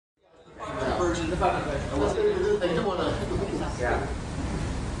the public version. I do want to. Yeah.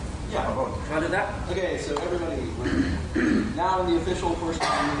 Yeah. Can I do that? Okay, so everybody, we're now in the official portion of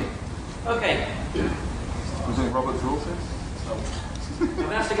the meeting. Okay. Was it Robert's rules here?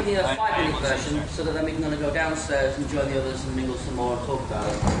 I'm asked to give you a 5-minute version so that then we can go downstairs and join the others and mingle some more and talk about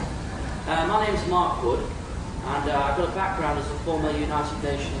it. My name's Mark Wood, and I've got a background as a former United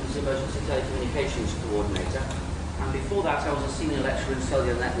Nations Emergency Telecommunications Coordinator. And before that, I was a senior lecturer in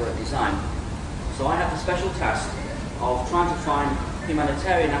cellular network design. So I have the special task of trying to find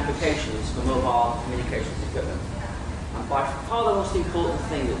humanitarian applications for mobile communications equipment. And by far the most important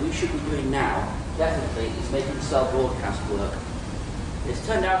thing that we should be doing now, definitely, is making cell broadcast work. It's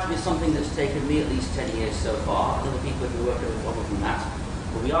turned out to be something that's taken me at least 10 years so far. Other people have been working on it longer than that.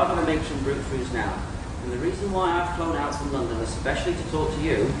 But we are going to make some breakthroughs now. And the reason why I've flown out from London, especially to talk to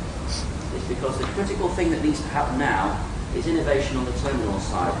you, is because the critical thing that needs to happen now is innovation on the terminal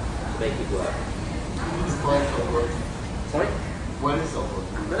side to make it work. Sorry? What is cell?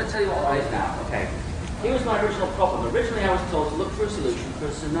 I'm going to tell you what it is now. Okay. Here was my original problem. Originally I was told to look for a solution for a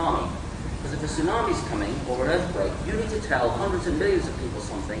tsunami. Because if a tsunami is coming, or an earthquake, you need to tell hundreds of millions of people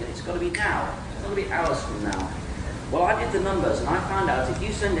something, and it's got to be now. It's got to be hours from now. Well, I did the numbers, and I found out if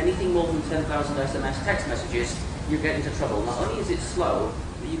you send anything more than 10,000 SMS text messages, you get into trouble. Not only is it slow,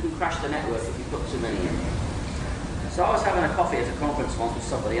 but you can crash the network if you put too many in. So I was having a coffee at a conference once with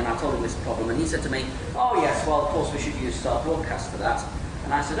somebody, and I told him this problem, and he said to me, oh yes, well, of course we should use cell broadcast for that.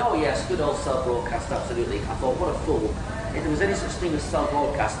 And I said, oh yes, good old cell broadcast, absolutely. I thought, what a fool. If there was any such thing as cell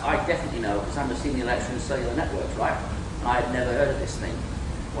broadcast, I definitely know, because I'm a senior lecturer in cellular networks, right? And I had never heard of this thing.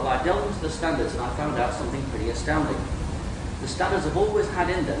 Well, I delved into the standards and I found out something pretty astounding. The standards have always had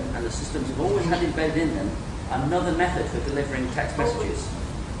in them, and the systems have always had embedded in them, another method for delivering text messages.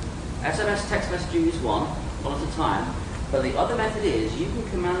 SMS text messaging is one at a time, but the other method is you can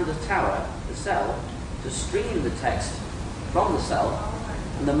command the tower, the cell, to stream the text from the cell,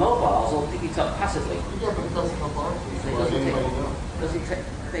 and the mobiles will pick it up passively. Yeah, but it doesn't help our It doesn't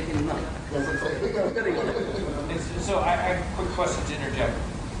take any money. So I have a quick question to interject.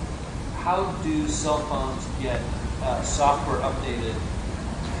 How do cell phones get software updated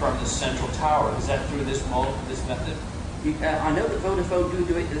from the central tower? Is that through this method? I know that Vodafone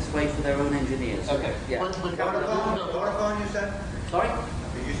do it this way for their own engineers. Okay. Yeah. Vodafone, you said? Sorry?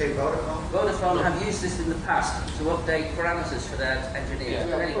 Did you say Vodafone? Vodafone have used this in the past to update parameters for their engineers.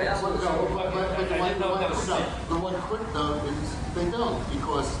 Yeah, But anyway, that's what the one quick note is they don't,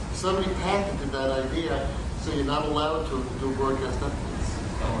 because somebody patented that idea, so you're not allowed to do broadcast updates.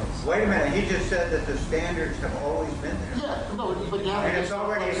 Wait a minute, he just said that the standards have always been there. Yeah, no, but you have And it's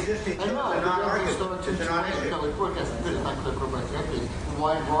already existing, so I know, it's a non-argument. start It's a non-issue. No, with broadcast updates, it's not going to broadcast updates.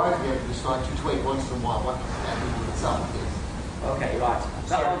 Why do you have to start to wait once in a while? What that means itself is. Okay, right.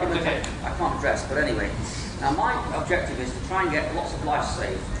 That argument I can't address, but anyway. Now my objective is to try and get lots of lives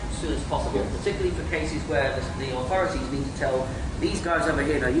saved as soon as possible, particularly for cases where the authorities need to tell these guys over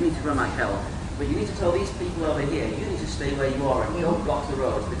here, no, you need to run like hell, but you need to tell these people over here, you need to stay where you are and don't block the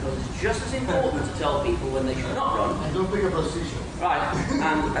roads, because it's just as important to tell people when they should not run. And don't pick up those seashells. Right,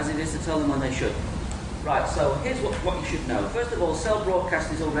 and as it is to tell them when they should. Right, so here's what you should know. First of all, cell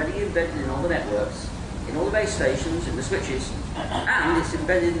broadcast is already embedded in all the networks, in all the base stations, in the switches, and it's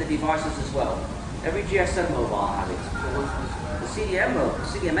embedded in the devices as well. Every GSM mobile has it. The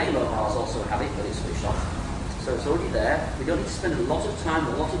CDMA mobiles also have it, but it's switched off. So it's already there. We don't need to spend a lot of time,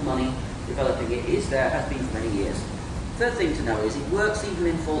 a lot of money developing it. It is there, has been for many years. Third thing to know is it works even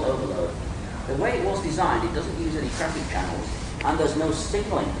in full overload. The way it was designed, it doesn't use any traffic channels, and there's no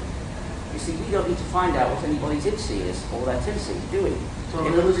signaling. You see, we don't need to find out what anybody's ITSI is or their TIMSI, do we? So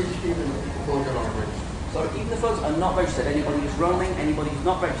in other words, even phone that aren't registered. So even the phones are not registered. Anybody who's roaming, anybody who's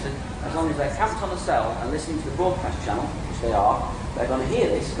not registered, as long as they're camped on a cell and listening to the broadcast channel, which they are, they're going to hear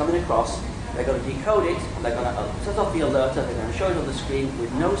this coming across, they're going to decode it, and they're going to set off the alerter, they're going to show it on the screen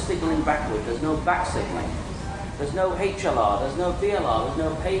with no signaling backward, there's no back signaling. There's no HLR, there's no BLR, there's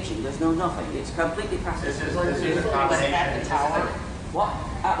no paging, there's no nothing. It's completely passive. This is a combination. At the tower? What?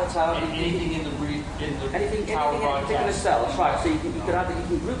 At the tower? Anything in the Anything tower in a particular broadcast. cell, that's right. So you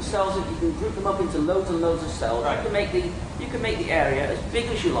can group cells, you can group them up into loads and loads of cells. Right. You can make the area as big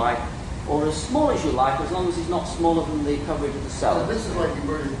as you like, or as small as you like, as long as it's not smaller than the coverage of the cell. So this is like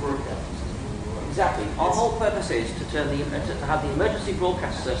emergency broadcast. Exactly. Our whole purpose is to have the emergency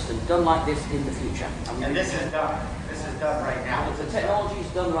broadcast system done like this in the future. And this is done. This is done right now. The technology is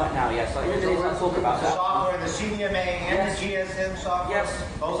done right now, yes. So in a minute I'll talk about The that. software, the CDMA and the GSM software. Yes,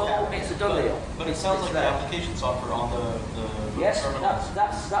 both have it. it's a done deal. But it sounds like the application software on the Yes, terminals.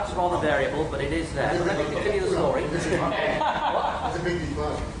 that's rather variable, but it is there. So let me continue the story. That's a big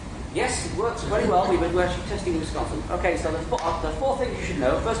divide. Yes, it works very well. We're actually testing in Wisconsin. Okay, so the four things you should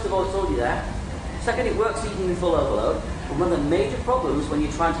know. First of all, it's already there. Second, it works even in full overload. And one of the major problems when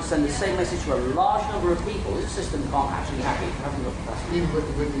you're trying to send the same message to a large number of people, this system can't actually hack it. Even with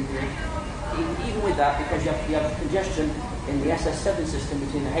the VPN? Even with that, because you have congestion in the SS7 system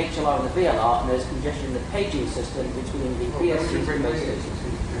between the HLR and the VLR, and there's congestion in the paging system between the BSCs and base stations.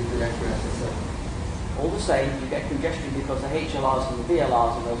 All the same, you get congestion because the HLRs and the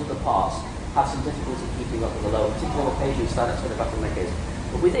VLRs and those other parts have some difficulty keeping up with the load, particularly the paging style. That's where the bottleneck is.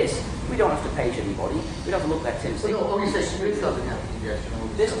 But with this, we don't have to page anybody. We don't have to look at Tim. No, you say this doesn't have congestion.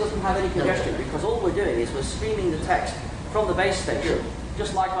 This doesn't have any congestion because all we're doing is we're streaming the text from the base station,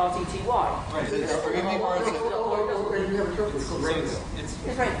 just like RTTY. Right, is it streaming or is it?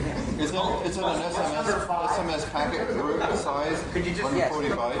 It's right. Is it an SMS packet group size? Could you just 140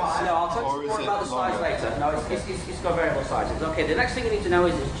 bytes? No, I'll talk Or more is about the it size longer? later. No, it's got variable sizes. Okay, the next thing you need to know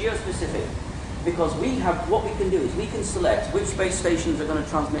is it's geo-specific. Because what we can do is we can select which base stations are going to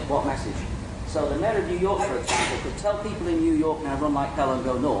transmit what message. So the mayor of New York, for example, could tell people in New York now run like hell and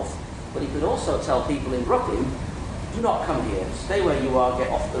go north, but he could also tell people in Brooklyn, do not come here, stay where you are,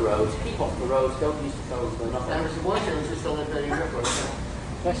 get off the roads, keep off the roads, don't use the phones, do nothing. And Mr. Washington is just telling everybody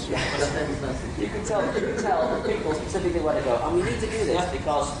Yes, you can tell people specifically where to go. And we need to do this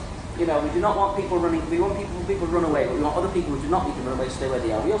because, we do not want people running, we want people to run away, but we want other people who do not need to run away to stay where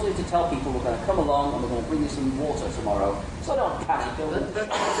they are. We also need to tell people we're going to come along and we're going to bring you some water tomorrow. So don't panic.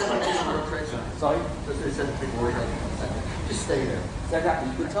 Sorry? Just stay there. So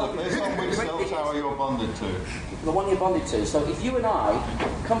exactly. You can tell So based on which cell tower you're bonded to? the one you're bonded to. So if you and I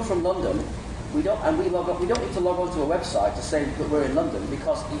come from London, we don't need to log on to a website to say that we're in London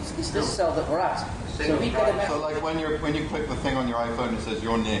because it's this cell that we're at. So we get a message. So like when you click the thing on your iPhone, it says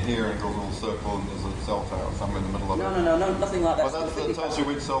you're near here and it goes a little circle and there's a cell tower somewhere in the middle of it. No, nothing like that. Well, that tells you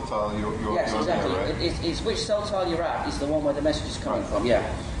which cell tower you're Yes, exactly. near, right? It's which cell tower you're at is the one where the message is coming from, yeah.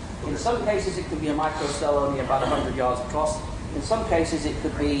 In some cases it could be a micro cell only about 100 yards across. In some cases it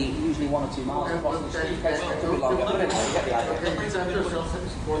could be usually 1 or 2 miles across. In some cases it could be longer. But anyway, you get the idea.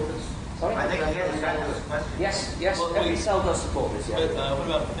 Sorry? I think he has this question. Yes, Well, every cell does support this, yeah. But what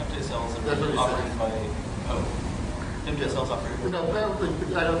about MTSLs That's what he operated by MTSLs operated? No, apparently,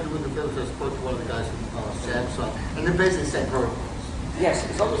 I don't know the business. I spoke to one of the guys from Samsung, and they're basically the same protocols. Yes,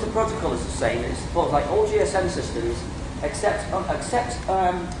 as long as the protocol is the same, it supports like all GSM systems except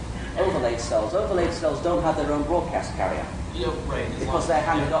overlaid cells. Overlaid cells don't have their own broadcast carrier Yeah, right. because they're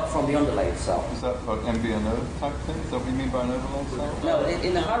handed up from the underlaid cell. Is that like MVNO type thing? Is that what you mean by an overlay cell? No,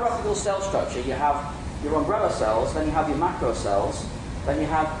 in the hierarchical cell structure, you have your umbrella cells, then you have your macro cells, then you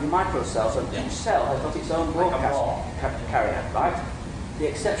have your micro cells, and each cell has got its own broadcast carrier, right? The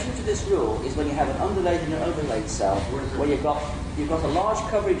exception to this rule is when you have an underlaid and an overlaid cell, where you've got a large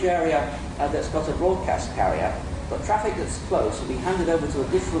coverage area that's got a broadcast carrier, but traffic that's close will be handed over to a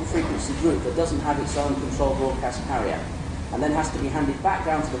different frequency group that doesn't have its own control broadcast carrier, and then has to be handed back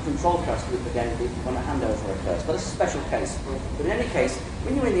down to the control cast group again when a handover occurs. But it's a special case. But in any case,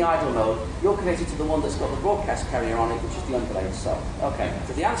 when you're in the idle mode, you're connected to the one that's got the broadcast carrier on it, which is the underlaid cell. Okay,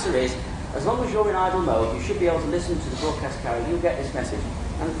 so the answer is, as long as you're in idle mode, you should be able to listen to the broadcast carrier, you'll get this message,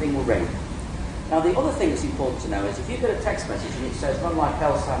 and the thing will ring. Now the other thing that's important to know is if you get a text message and it says run like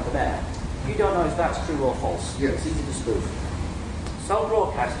hell, stand there, you don't know if that's true or false. Yes. It's easy to spoof. Cell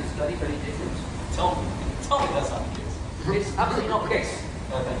broadcast is very, very different. Tell me that's not the case. It's absolutely not the case.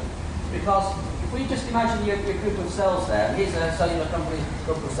 Okay. Because if we just imagine your group of cells there, here's a cellular company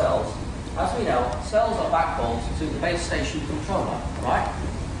group of cells. As we know, cells are backhauled to the base station controller, right?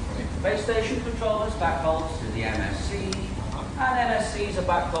 The base station controller is backhauled to the MSC, and MSCs are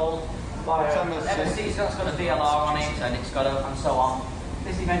backhauled by MSC's that's got a VLR on it, and it's got and so on.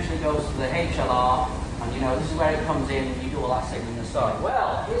 This eventually goes to the HLR, and this is where it comes in, and you do all that signaling aside.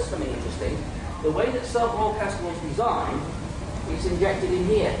 Well, here's something interesting. The way that cell broadcast was designed, it's injected in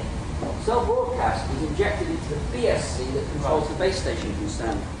here. Cell broadcast is injected into the BSC that controls the base station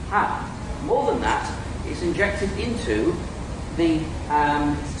concern. More than that, it's injected into the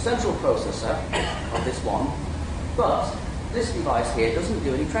central processor of this one, but this device here doesn't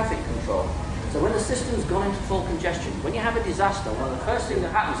do any traffic control. So when the system's gone into full congestion, when you have a disaster, one of the first things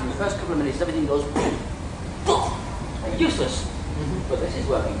that happens in the first couple of minutes, everything goes useless. But this is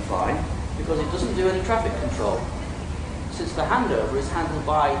working fine because it doesn't do any traffic control. Since the handover is handled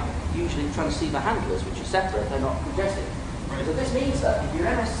by usually transceiver handlers, which are separate, they're not congested. Right. So this means that if your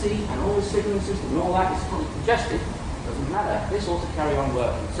MSC and all the signaling system and all that is fully congested, doesn't matter. This ought to carry on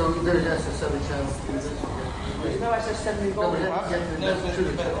working. So there's a 7 chance to do this? There's no SS7 involved. No, in but it. how do you get the message to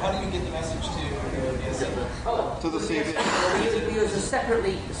the But how do you get the message to the SE? Oh, To the CV. we use a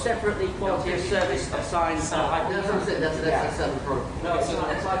separately quality of service assigned IP. That's what I'm saying, that's an Yeah. SS7 protocol. No, it's not.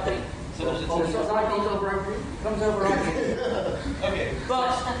 It's IP. So there's a So it's IP over IP. Comes over IP. Okay.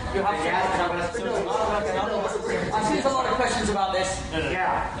 But you have I see there's a lot of questions about this.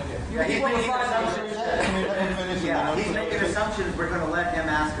 Yeah. Yeah, he's want to making find out- assumptions. Can we let him finish and Yeah, then he's answer making those? assumptions. We're going to let him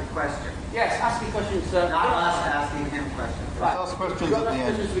ask a question, Yes, ask me questions. not us asking him questions. Right. Let's ask questions You've got at the enough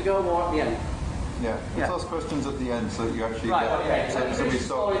end. questions we go more at the end. Yeah, let's Yeah. ask questions at the end so that you actually Right, get okay. so, Let me so we finish the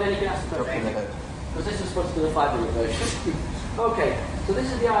story, stop then you can ask the jumping question. ahead. Because this is supposed to be the 5-minute version. Okay, so this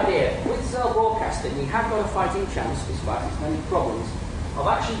is the idea. With cell broadcasting, we have got a fighting chance, despite its many problems, of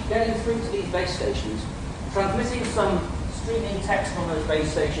actually getting through to these base stations, transmitting some streaming text on those base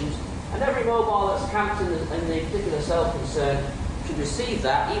stations, and every mobile that's camped in the particular cell concern should receive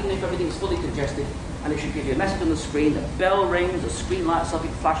that, even if everything's fully congested, and it should give you a message on the screen, the bell rings, the screen lights up,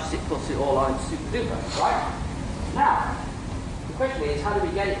 it flashes, it puts it all on, it's super duper, right? Now, the question is, how do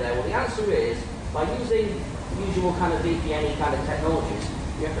we get it there? Well, the answer is, by using usual kind of VPN kind of technologies,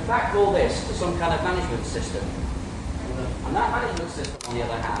 you have to backdoor this to some kind of management system. And that management system, on the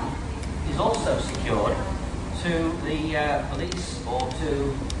other hand, is also secured to the police or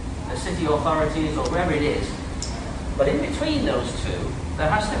to the city authorities or wherever it is. But in between those two, there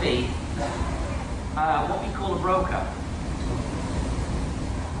has to be what we call a broker.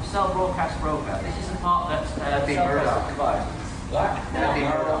 Cell broadcast broker. This is the part that CellCast provides.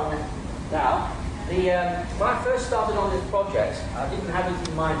 Now, when I first started on this project, I didn't have it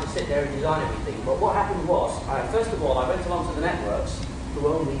in mind to sit there and design everything. But what happened was, first of all, I went along to the networks who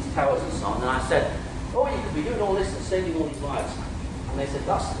own these towers and so on, and I said, "Oh, you could be doing all this and saving all these lives." And they said,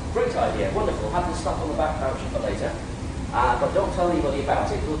 "That's a great idea, wonderful. Have this stuff on the back voucher for later, but don't tell anybody about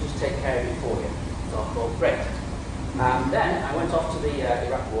it. We'll just take care of it for you." So I thought, great. And then I went off to the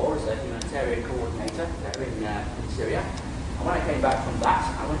Iraq War as a humanitarian coordinator there in Syria. And when I came back from that,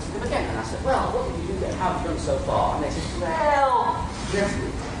 I went to them again and I said, "Well, what did you do there? How have you done so far?" And they said, "Well, yes,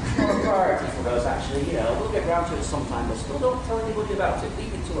 it's not a priority for us actually, we'll get round to it sometime, but still don't tell anybody about it,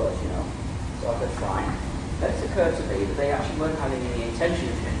 leave it to us, So I said, fine. Then it occurred to me that they actually weren't having any intention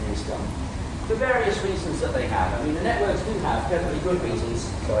of getting this done. For various reasons that they have. I mean, the networks do have perfectly good reasons,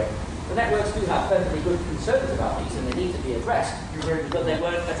 the networks do have perfectly good concerns about these and they need to be addressed, but they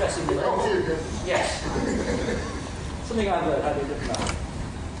weren't addressing them at all. Yes. Something I've been looking at.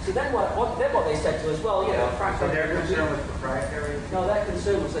 So then what they said to us, well, frankly... So their concern was proprietary? No, their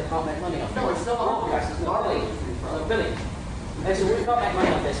concern was they can't make money off it. No, it's not broadcast, it's not billing. It's not billing. They said, we can't make money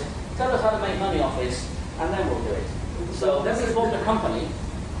off this. Tell us how to make money off this, and then we'll do it. So then we formed a company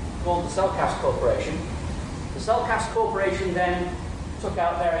called the CellCast Corporation. The CellCast Corporation then took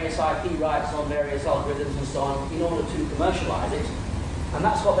out various IP rights on various algorithms and so on in order to commercialize it. And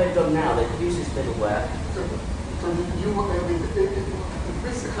that's what they've done now. They produce this middleware. So you, I mean,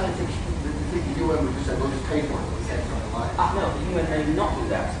 this kind of thing, the UN would just say, we'll just pay for it, we'll say it's not alive. No, the UN may not do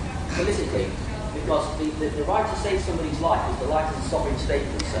that politically, because the right to save somebody's life is the right as a sovereign state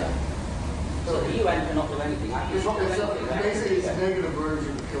concern. So the UN cannot do anything. It's basically it's a negative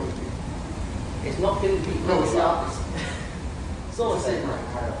version of killing people. It's not killing people. No, it's the opposite. Sort of thing.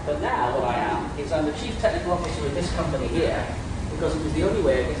 But now what I am is I'm the chief technical officer of this company here because it was the only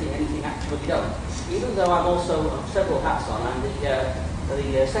way of getting anything actually done. Even though I'm also several hats on, I'm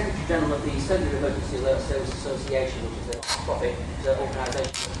the Secretary General of the Centre of Emergency Alert Service Association, which is a non-profit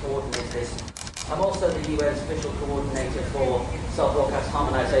organisation that coordinates this. I'm also the UN's official coordinator for self-broadcast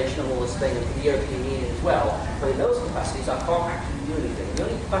harmonisation and all this thing, and for the European Union as well. But in those capacities, I can't actually do anything. The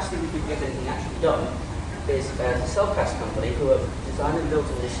only capacity we can get anything actually done is the CellCast company, who have designed and built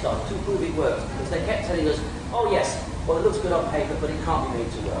all this stuff to prove it works. Because they kept telling us, oh yes, well it looks good on paper, but it can't be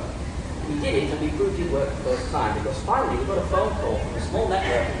made to work. We did it, and we proved it worked the first time, because finally we got a phone call from a small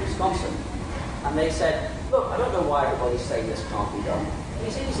network in Wisconsin, and they said, look, I don't know why everybody's saying this can't be done.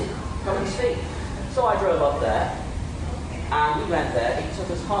 It's easy, come and see. So I drove up there, and we went there. It took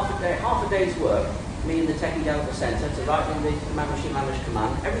us half a day's work, me and the techie developer centre, to write in the command machine language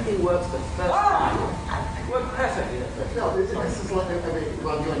command. Everything works the first time. It worked perfectly the first time. No, this is like, I mean,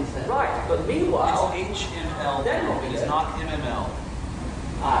 well, you understand. Right, but meanwhile... It's HML, then what we it's did- not MML.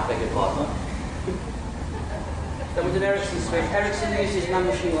 I beg your pardon. There was an Ericsson switch. Ericsson uses man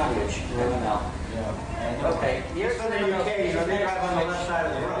machine language, MML. Yeah. Okay, the So in the UK, they drive on the left side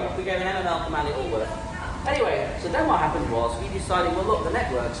of the road. We gave an MML command, it all worked. Anyway, so then what happened was, we decided, well look, the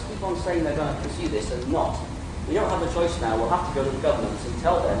networks keep on saying they're going to pursue this and not. We don't have a choice now, we'll have to go to the governments and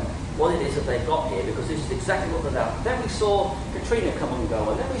tell them what it is that they've got here, because this is exactly what they're about. Then we saw Katrina come and go,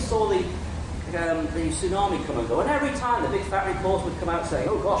 and then we saw the the tsunami come and go, and every time the big fat reports would come out saying,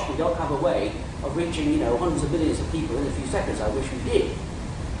 oh gosh, we don't have a way of reaching, hundreds of millions of people in a few seconds, I wish we did.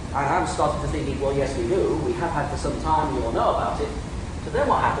 And I'm starting to thinking, well, yes, we do. We have had for some time, you all know about it. So then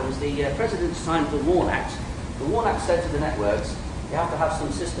what happens, the President signed the WARN Act. The WARN Act said to the networks, you have to have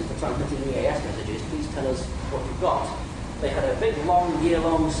some system for transmitting EAS messages. Please tell us what you've got. They had a big, long,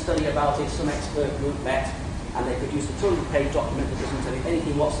 year-long study about it. Some expert group met, and they produced a 200-page document that doesn't tell you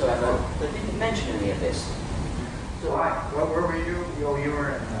anything whatsoever. They didn't mention any of this. So where were you? You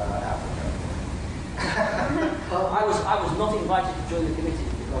were in Africa. I was not invited to join the committee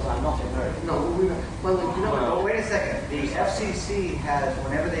because I'm not American. No, Well, wait a second. The FCC has,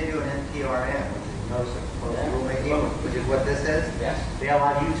 whenever they do an NPRM, which is notice of proposed rulemaking, which is what this is, Yes. they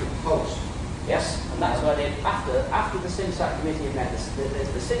allow you to post. Yes, and that's what I did after the SINSAT committee had met.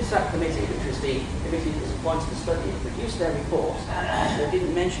 The SINSAT committee, which was the committee that was appointed to study it, produced their report. They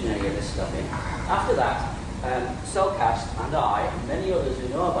didn't mention any of this stuff in. After that, CellCast and I, and many others who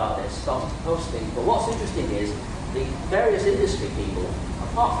know about this, started to post things. But what's interesting is the various industry people,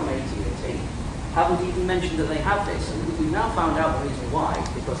 apart from AT&T, haven't even mentioned that they have this. And we've now found out the reason why,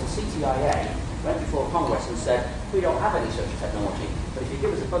 because the CTIA went before Congress and said, we don't have any such technology, but if you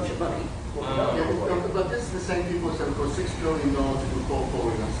give us a bunch of money, we'll be done with it. But this is the same people who said for $6 billion to do call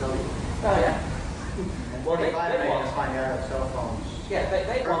forwarding on cellular. Oh, yeah. Well, they want to find out if cell phones. Yeah,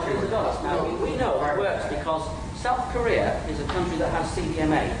 they want $1 billion. Now, we know it works because South Korea is a country that has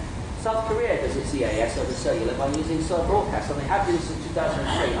CDMA. South Korea does its EAS over cellular by using cell broadcast, and they have been since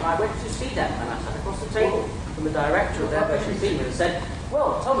 2003. And I went to see them, and I sat across the table from the director of their version team and said,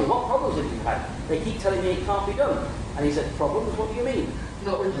 well, tell me, what problems have you had? They keep telling me it can't be done. And he said, problems? What do you mean?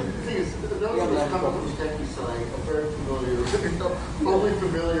 No, the thing is, those of us coming from techie side are very familiar, only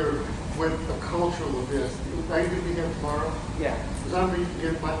familiar with the cultural of this. Are you going to be here tomorrow? Yeah. Because I'm going to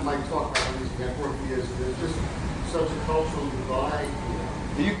give my talk about this network years, and there's just such a cultural divide here.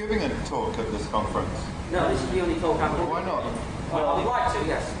 Are you giving a talk at this conference? No, this is the only talk I'm Why not? Well, I'd like to,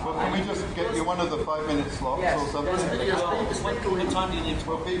 yes. Well, can we just get you one of the 5-minute slots Yes, or something? yes. What time do you leave?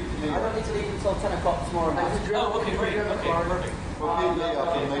 Well, Pete I don't need to leave until 10 o'clock tomorrow night. Oh, okay, great. Okay, perfect. Well, Pete Lee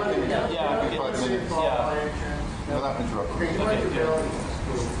up and make it Yeah, maybe 5 minutes without interrupting. Okay, you might be available.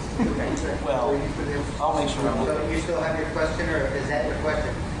 Well, I'll make sure I'm So you still have your question, or is that your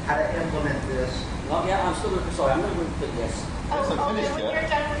question? How to implement this? Not yet, I'm still going to, sorry, I'm going to repeat this. Hasn't Okay, finished when yet. you're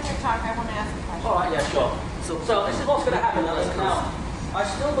done with your talk, I want to ask a question. All right, yeah, sure. So this is what's going to happen now. Now, I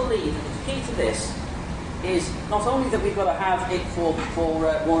still believe that the key to this is not only that we've got to have it for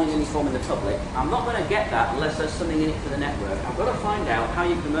warning and informing the public. I'm not going to get that unless there's something in it for the network. I've got to find out how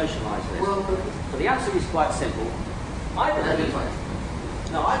you commercialise this. So the answer is quite simple. I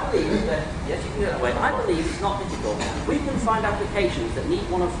believe that, yes, you can do it that way. I believe it's not difficult. We can find applications that need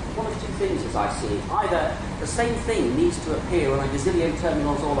one of two things, as I see it. Either the same thing needs to appear on a gazillion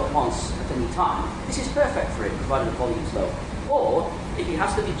terminals all at once at any time. This is perfect for it, provided the volume's low. Or, if it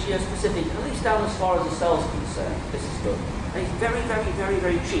has to be geo-specific, at least down as far as the cell's concerned, this is good. And it's very, very, very,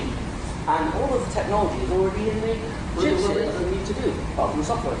 very cheap. And all of the technology is already in the chipset that we need to do, apart from the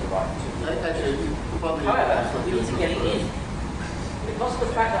software provider. However, we need to get it in. Because of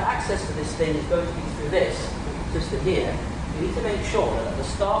the fact that access to this thing is going to be through this system here, we need to make sure that at the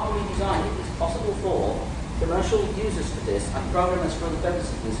start when we design it, it's possible for commercial users for this and programmers for other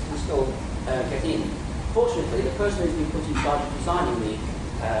purposes can still get in. Fortunately, the person who's been put in charge of designing the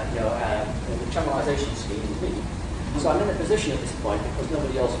channelization scheme is me. So I'm in a position at this point, because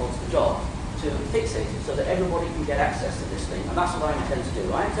nobody else wants the job, to fix it so that everybody can get access to this thing. And that's what I intend to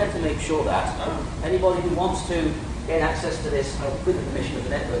do. I intend to make sure that anybody who wants to gain access to this, with the permission of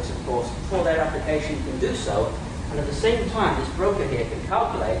the networks, of course, for their application can do so. And at the same time, this broker here can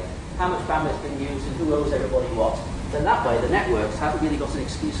calculate how much bandwidth has been used and who owes everybody what. Then that way, the networks haven't really got an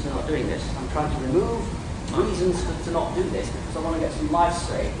excuse for not doing this. I'm trying to remove reasons to not do this because I want to get some life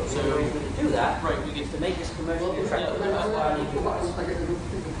saved. But the only way to do that is to make this commercially attractive. That's why I need you guys.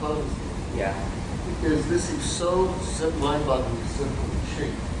 Yeah. Because this is so mind-boggling, simple and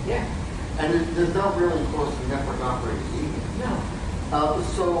cheap. Yeah. And there's not really cost to network operators either. No.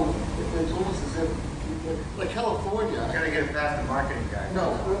 So it's almost as if, like California. You're going to get it past the marketing guy.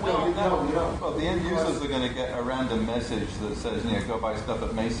 No. Well, the end users are going to get a random message that says, go buy stuff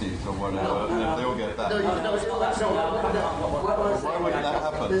at Macy's or whatever, and they'll get that. Why wouldn't that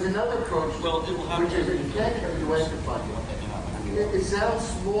happen? There's another approach, which is that you can't have the Western funding. It sounds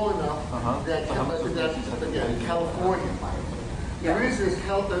small enough that again, California. The reason is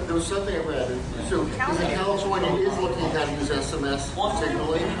there was something I read. So California is looking at how to use SMS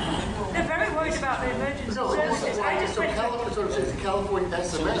signaling. They're very worried about the emergency services. I just California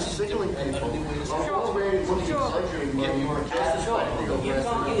SMS signaling people are already looking at budgeting money for just as much.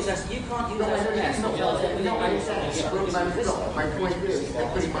 You can't use SMS. My point is, they're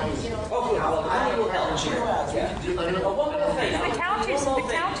putting money in. Okay, well, I will help you. One more thing. The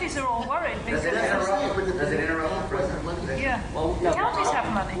counties are all worried Does because, it interrupt the president? yeah, Well, the counties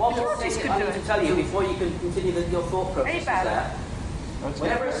have money. One The more counties thing could I do need to it. tell you before you can continue your thought process is bad. that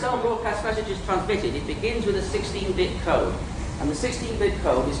whenever a cell broadcast message is transmitted, it begins with a 16-bit code. And the 16-bit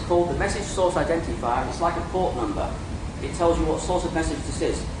code is called the message source identifier. It's like a port number. It tells you what source of message this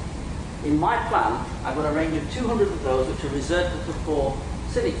is. In my plan, I've got a range of 200 of those which are reserved for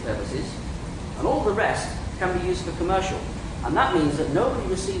civic purposes, and all the rest can be used for commercial. And that means that nobody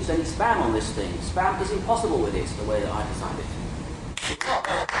receives any spam on this thing. Spam is impossible with it, the way that I designed it.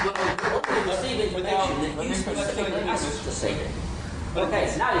 Nobody receive information that you specifically asked to see it. Okay,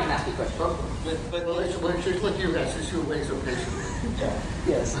 so now you can ask your question. Well, let you guys, since you wait so patiently.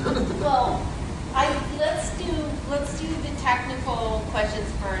 Yes. Well, let's do the technical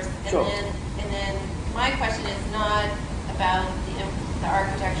questions first, and Sure. then my question is not about the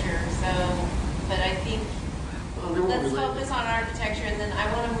architecture. So, but I think let's focus on architecture, and then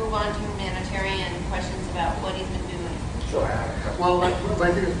I want to move on to humanitarian questions about what he's been doing. Sure. Well, I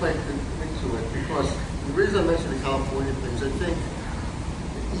think it's quite into it, because the reason I mentioned the California things, I think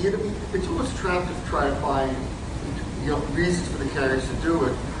it's almost trapped to try to find reasons for the carriers to do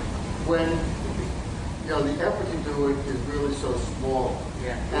it when the effort to do it is really so small.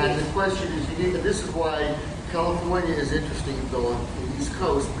 Yeah. And the question is, and this is why California is interesting though on the East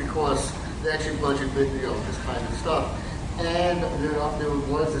Coast, because they actually budget this kind of stuff. And there were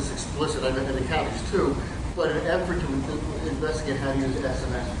ones that's explicit, and the counties too, but an effort to investigate how to use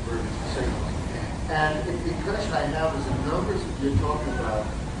SMS for signaling. And the question I have is the numbers that you're talking about,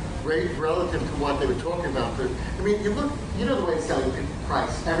 relative to what they were talking about. But, I mean, you know the way it's selling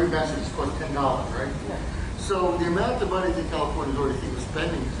price. Every message costs $10, right? Yeah. So the amount of money that California is already thinking of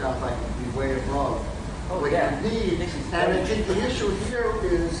spending sounds like it would be way above what you need. And I think the issue here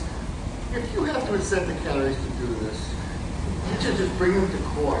is, if you have to incent the carriers to do this, you should just bring them to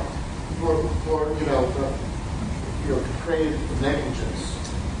court for to create negligence.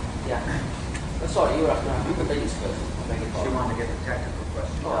 Yeah. Sorry, you were asking the ladies first. She wanted to get the technical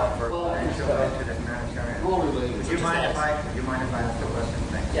question first, well, and she'll go to the humanitarian. Would you mind if I ask the question?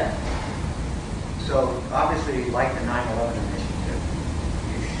 Thanks. Yeah. So obviously, like the 9/11 initiative,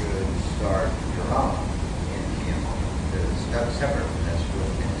 you should start your own in PMO. That's separate from this,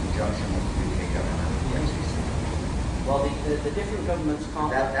 in conjunction with the UK government and the FCC. Well, the different governments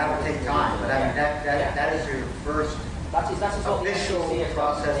can't. That would take time, but I mean that is your first That is what official the FCC has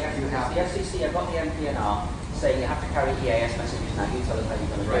process got. you have. The FCC have got the MPNR saying you have to carry EAS messages now. You tell us how you're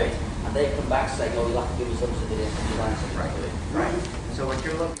going to do it, and they come back saying, "Oh, you'll have to give us some to do this and design something." Right. So what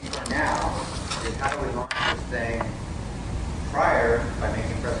you're looking for now is how do we launch this thing prior by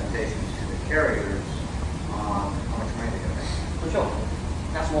making presentations to the carriers on how much money they're going to make. For sure.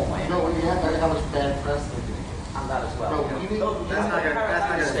 That's one way. No, when you have how much bad press they do. And that as well. No, you need- That's not going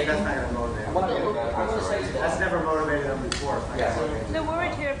to motivate them. What I'm going to say to That's them. never motivated them before. They're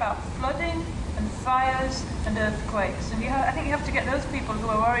worried here about flooding and fires and earthquakes, and I think you have to get those people who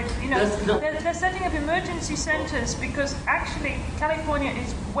are worried. They're setting up emergency centers because actually California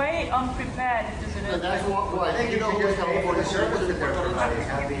is way unprepared if there's an And that's earthquake. why I think you should just pay for the service that they're providing.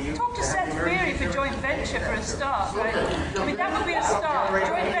 Have the Talk to Seth Freary for joint venture for a start, right? I mean, that would be a start.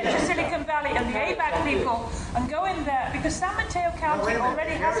 Joint venture Silicon Valley and the ABAC people, and go in there, because San Mateo County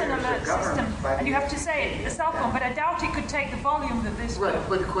already has an alert system, and you have to say the cell phone, but I doubt it could take the volume that this Right, will.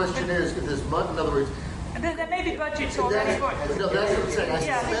 but the question is, if there's money, in other words, There may be budgets already for it. no, that's what I'm saying.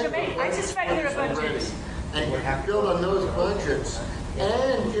 Yeah, I suspect there are budgets. And you build on those budgets.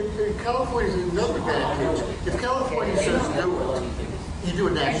 And if California's another advantage, if California says do it, you do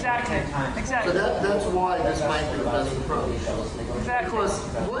it nationally. Exactly. So that's why this might be the best approach. Exactly. Because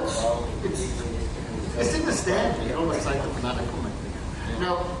once it's in the standard, you almost like them for not implementing it.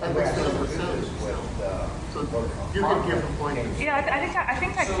 Now, at least to the percentage. So you can give a point. Yeah, I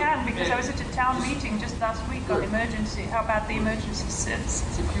think I can, because I was at a town meeting just last week on emergency, how bad the emergency sits.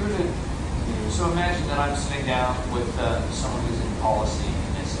 If you were to, so imagine that I'm sitting down with someone who's in policy,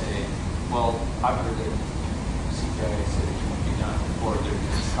 and they say, well, I've heard that CTO said it should be done before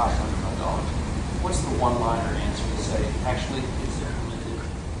there's cost $100. What's the one-liner answer to say, actually, it's implemented?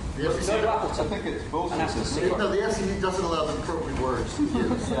 The I think it's bullshit. FCC, no, the FCC doesn't allow the appropriate words to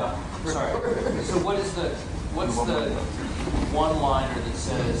use. Yeah, sorry. So what's the one-liner that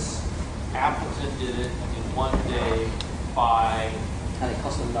says Appleton did it in one day by And it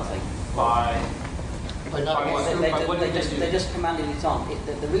cost them nothing. By not By what? They just commanded it on.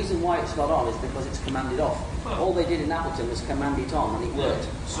 The reason why it's not on is because it's commanded off. All they did in Appleton was command it on, and it worked.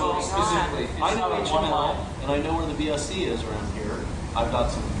 So specifically, I it's know not on one line. HTML, and I know where the BSC is around here. I've got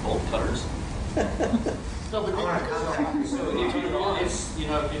some bolt cutters. No, but So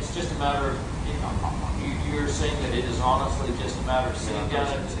it's just a matter of, you're saying that it is honestly just a matter of sitting down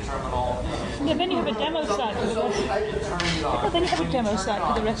at the terminal and Yeah, then you have a demo site for the rest. turning it on. Well, then you have a When demo turn site it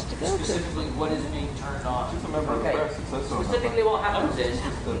for the on, rest to go to. Specifically, what is being turned on? Just a member of the Okay. press that says so. Specifically, what happens is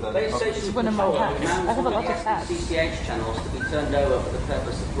base station It's one of my controller hats. commands I have a one lot of the of hats. CCH channels to be turned over for the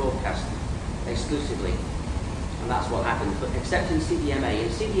purpose of broadcast exclusively, and that's what happens. But except in CDMA,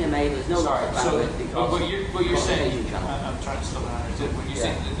 there's no Sorry, loss of so bandwidth because what you're of the saying, Asian channel. I'm trying to slow down. What you're Yeah.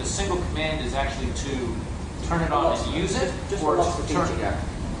 saying, that the single command is actually to turn it on and use it, Just or unlocks to the turn feature, it? yeah.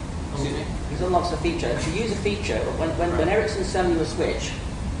 Excuse me? It unlocks a feature. If you use a feature, when Ericsson send you a switch,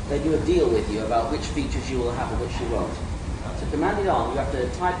 they do a deal with you about which features you will have and which you won't. To command it on, you have to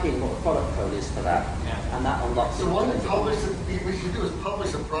type in what the product code is for that, Yeah. and that unlocks So it. what we should do is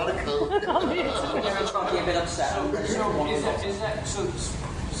publish a product code. Everyone's going to be a bit upset. So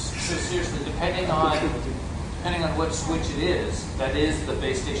seriously, depending on what switch it is, that is the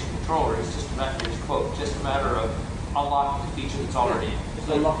base station controller. It's just a matter of unlocking the feature that's already in. Just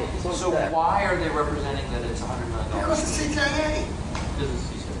unlock it. It's So there. why are they representing that it's $100 million? Because it's CJA. Because it's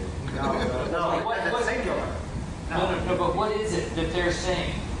CTO. No, that's singular. No, but what is it that they're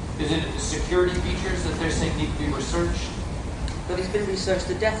saying? Is it the security features that they're saying need to be researched? But it's been researched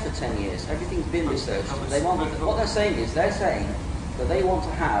to death for 10 years. Everything's been researched. What they're saying is that they want to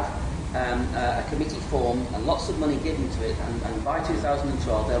have a committee formed and lots of money given to it, and by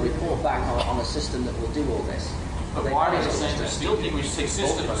 2012 they'll report back on a system that will do all this. But why are they saying there's still people system?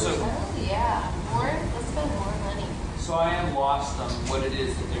 So Oh, yeah, let's spend more money. So I am lost on what it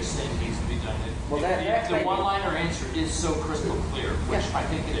is that they're saying needs to be done. Well, they're If the claiming- one-liner answer is so crystal clear, which Yes. I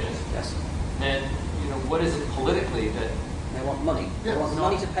think it is, Yes. then what is it politically that They want money. They Yes. want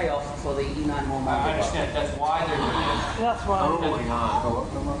money to pay off for the E911 I understand? That's why they're doing it. That's why. Oh my God.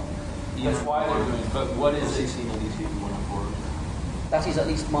 That's why they're doing it. But what is it? 1692, 104. That is at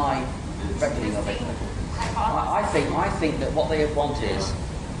least my reckoning of it. I think that what they want is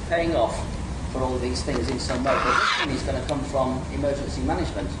paying off for all of these things in some way. But this thing is going to come from emergency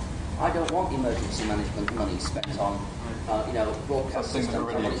management. I don't want emergency management money spent on, broadcast Things that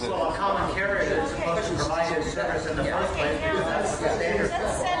systems. already exist. Well, a common carrier that's supposed to provide this service in the first place, Okay, because now, that's the standard.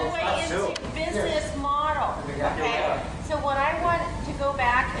 let's segue into business model, okay? So what I want to go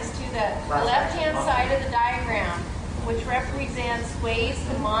back is to the left-hand side of the diagram, which represents ways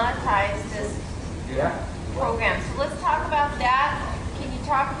to monetize this program. So let's talk about that. Can you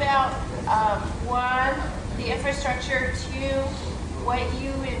talk about, one, the infrastructure, two, what you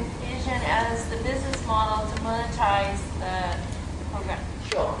envision as the business model to monetize the program?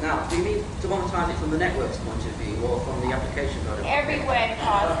 Sure. Now, do you mean to monetize it from the network's point of view or from the application point of view? Every way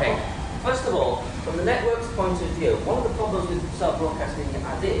possible. Okay. First of all, from the network's point of view, one of the problems with self-broadcasting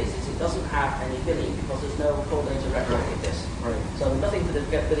as is it doesn't have any billing because there's no call data record with this. Right. So nothing for the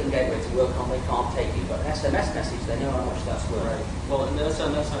billing gateway to work on, they can't take you. But an SMS message, they know how much that's worth. Right. Well, and the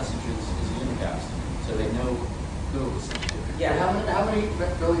SMS message is a unicast, so they know who it was sent to. Yeah. How many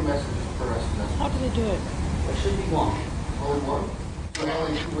billing messages per SMS? How do they do it? There should be one. Only one? So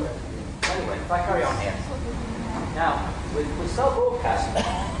only two. Anyway, if I carry on here. Now, with self-broadcast,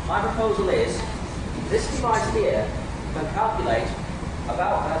 my proposal is this device here can calculate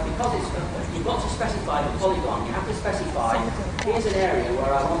about, because you've got to specify the polygon, you have to specify, here's an area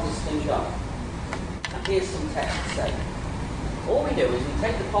where I want this thing done, and here's some text to say. All we do is we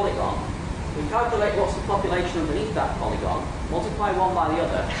take the polygon, we calculate what's the population underneath that polygon, multiply one by the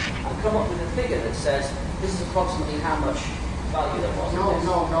other, and come up with a figure that says this is approximately how much value there was. No. in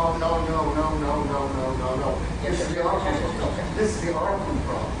this. This is the argument. This is the argument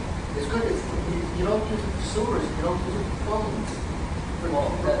problem. It's good if you don't use it for sewers, you don't use it for phones. Well,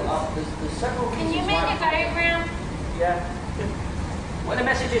 there's several Can reasons you make why- a diagram? Yeah. When a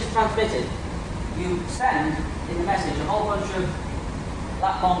message is transmitted, you send in the message a whole bunch of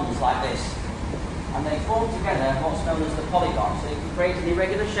lat longs like this, and they form together what's known as the polygon. So you can create an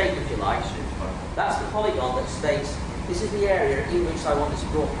irregular shape if you like. That's the polygon that states this is the area in which I want this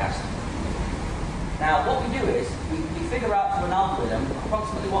broadcast. Now, what we do is we figure out through an algorithm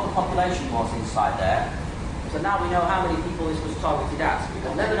approximately what the population was inside there. So now we know how many people this was targeted at.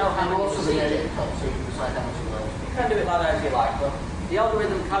 We'll never know how many Also was the net needed. income, so you can decide how much you want. You can do it like that if you like, but the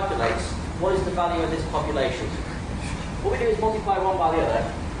algorithm calculates what is the value of this population. What we do is multiply one by the other,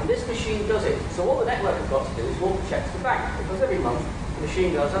 and this machine does it. So all the network has got to do is walk the check to the bank, because every month the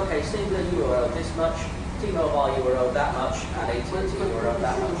machine goes, okay, Singular, you were owed this much, T-Mobile, you were owed that much, and AT&T, you were owed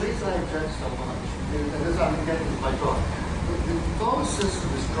that The much. reason I object so much, and this I'm getting to my thought, the phone system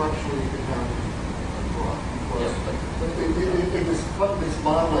is structurally becoming a fraud. Because this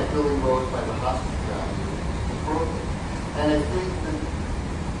model like Billy Rose by the hospitality is broken. And I think that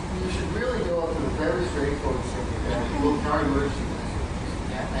you should really go up to the very straightforward subject and look our emergency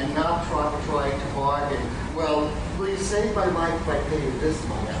messages and not try to bargain. Well, will you save my life by paying this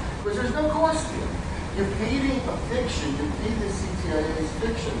much? Because there's no cost here. You're feeding a fiction. You're feeding the CTIA's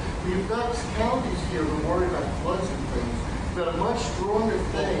fiction. We've got counties here who worry about floods and things, but a much stronger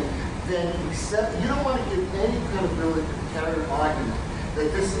thing than accept. You don't want to give any credibility to the carrier argument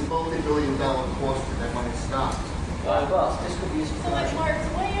that this is a multi-billion-dollar cost to them when it's not. But this could be used So like Mark, so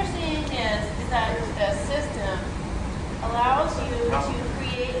what you're saying is that the system allows you to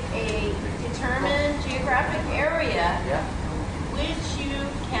create a determined geographic area, which you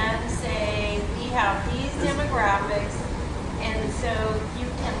can say, we have these demographics, and so you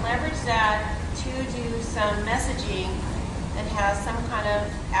can leverage that to do some messaging that has some kind of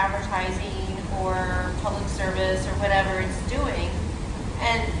advertising or public service or whatever it's doing,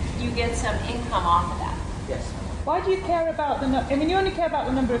 and you get some income off of that. Yes. Why do you care about you only care about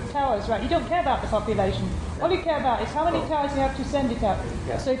the number of towers, right? You don't care about the population. All you care about is how many towers you have to send it out.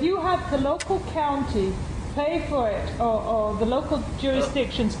 Yeah. So if you have the local county pay for it, or the local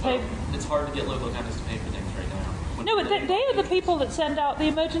jurisdictions pay... It's hard to get local counties to pay for things right now. No, but they are the people that send out the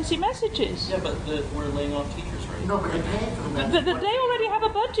emergency messages. Yeah, but we're laying off teachers right now. No, but they're paying for them. They already have a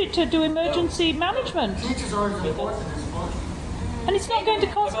budget to do emergency management. Teachers aren't as important as money. And it's not going to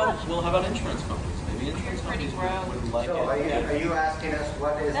cost much. How about insurance companies? Maybe insurance Pretty companies broke. would like So are you asking us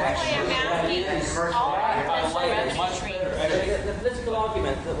what is That's why I'm asking all much better. The political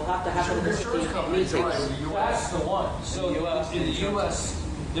argument that will have to happen in the Insurance companies are right in the That's U.S. the one. So in the U.S.,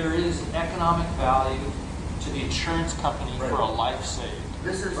 there is economic value to the insurance company for a life saved.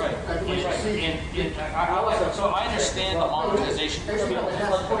 This is Right. see, So I understand the monetization. They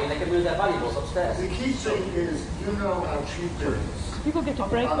can move their valuables upstairs. the key thing is you know how cheap it is. People get a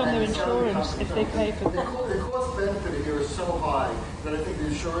break on their insurance if they pay for The it. cost benefit here is so high that I think the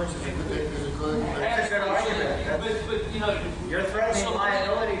insurance is a good. That's a good argument. But you know, You're threatening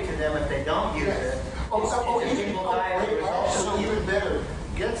liability to them if they don't use it. So even better,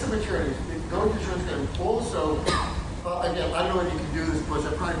 get some attorneys, go to insurance companies. Also, again, I don't know if you can do this because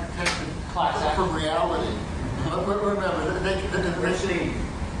they're probably protected from reality. But remember, they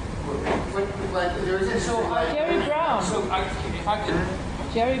but there is Jerry Brown. so if I could.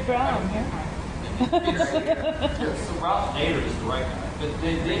 Jerry Brown, yeah. Yes. Ralph Nader is the right guy, but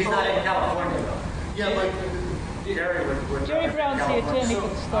they He's not in California though. Yeah, but Jerry Brown's the attorney for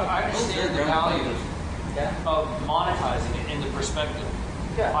the state. I understand the value of monetizing it in the perspective.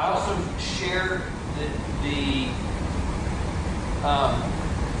 Yeah. I also share the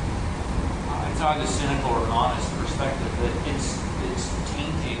it's either cynical or honest perspective that it's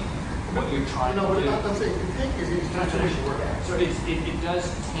tainting what you're trying no, to do. but I'm saying the thing is he's not trying to work out. So it does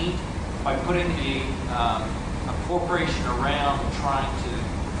taint by putting a corporation around trying to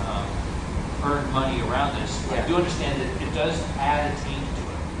earn money around this. I do understand that it does add a taint to it.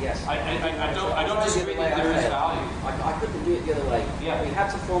 Yes. I don't disagree that there is value. I couldn't do it the other way. Yeah. We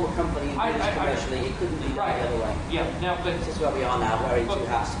had to form a company and do this commercially. It couldn't be done the other way. Yeah. Now, but This is where we are now, wearing two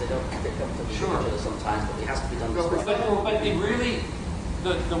hats. They don't fit comfortably Sure. with each other sometimes, but it has to be done this way. But it really,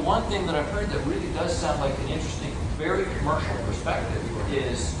 the one thing that I've heard that really does sound like an interesting, very commercial perspective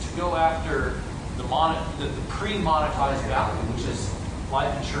is to go after the pre-monetized value, which is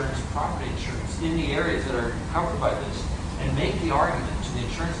life insurance, property insurance, in the areas that are covered by this, and make the argument to the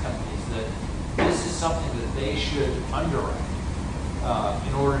insurance companies that this is something that they should underwrite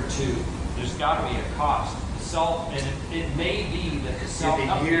in order to. There's got to be a cost. And it may be that the cell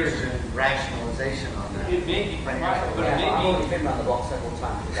companies. Years in rationalization on that. It may be, right, but it I've may already be. been around the block several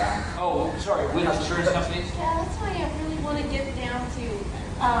times with that. Oh, sorry, with insurance companies? Yeah, that's why I really want to get down to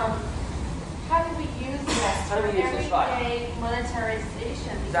how do we use this How do for we use this, right? everyday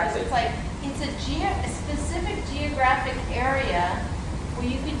monetarization? Because Exactly. it's like, it's a specific geographic area where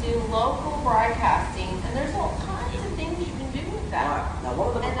you could do local broadcasting, and there's all kinds of things you can do with that. Right. Now, one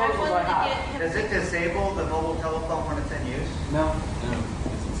of the And I proposals I wanted to have. get him. Does it disable the mobile telephone when it's in use? No.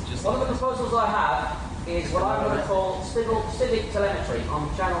 It's just. One of the proposals I have is what I'm going to call civic telemetry.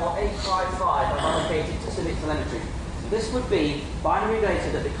 On channel 855, I've allocated to civic telemetry. This would be binary data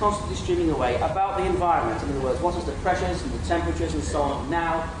that they're constantly streaming away about the environment. In other words, what is the pressures and the temperatures and so on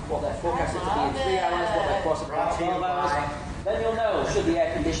now, what they're forecasted to be in 3 hours, what they're forecasted to be in 12 hours. Then you'll know, should the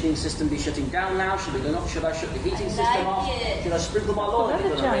air conditioning system be shutting down now? Should it go off? Should I shut the heating system off? Should I sprinkle my lawn if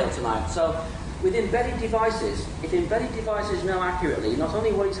it's going to rain tonight? So with embedded devices, if embedded devices know accurately not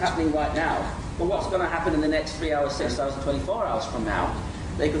only what is happening right now, but what's going to happen in the next 3 hours, 6 hours, and 24 hours from now,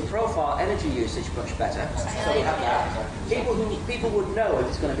 they could profile energy usage much better. So we have that. People would know if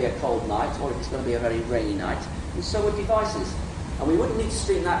it's going to be a cold night or if it's going to be a very rainy night, and so would devices. And we wouldn't need to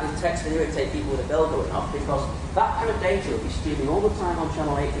stream that with text and irritate people with a bell going off, because that kind of data will be streaming all the time on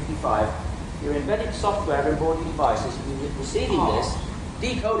channel 855. Your embedded software and board your devices will be receiving this,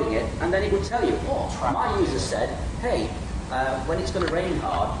 decoding it, and then it would tell you, my user said, hey, when it's going to rain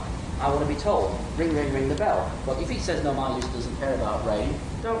hard, I want to be told, ring, ring, ring the bell. But if he says, no, my user doesn't care about rain,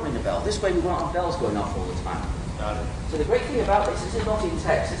 don't ring the bell. This way we won't have bells going off all the time. Got it. So the great thing about this is not in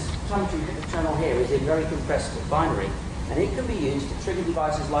text. This channel here is in very compressed binary. And it can be used to trigger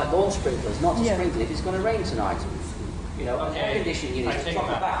devices like lawn sprinklers, not to sprinkle if it's going to rain tonight. You know, and air conditioning units to drop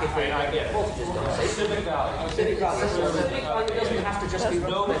it back if the voltage is going to say. Civic value. Civic value. So civic value doesn't have to just be...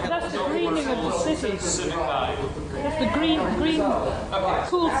 That's the greening of the cities. Civic value. That's the green,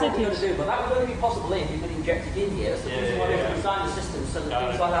 cool cities. But that would only be possible if you could inject it in here. So the reason why we have to design the system so that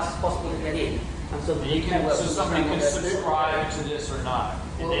things like that is possible to get in. And so so somebody can subscribe to this or not.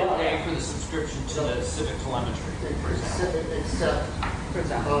 And they pay for the subscription to the civic telemetry, for example. Except, for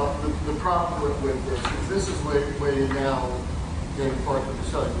example. The problem with this is this is where you're now getting part of the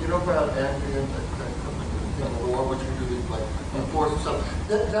study. You know about ambient law, what you can do, like enforce stuff.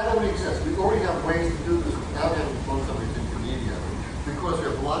 That already exists. We already have ways to do this without having to phone somebody's intermediary, because we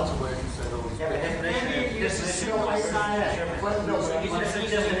have lots of ways to set over. These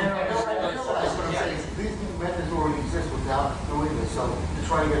methods already exist without doing this, so to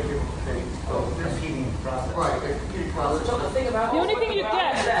try to get people to pay. This heating process. Right, heating process. So the thing about... The only thing you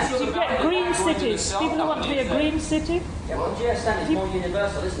get is you get green cities. People who want to be a green city. Yeah, well, GSM is more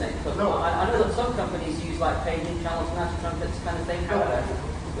universal, isn't it? Because I know that some companies use like paging channels and that kind of thing. However,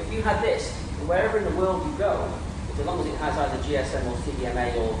 if you had this, wherever in the world you go, as long as it has either GSM or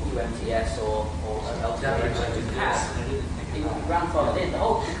CDMA or UMTS or LTE, it will be grandfathered in.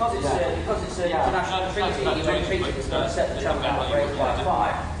 Because it's an international treaty, UN treaty that's going to set the channel number for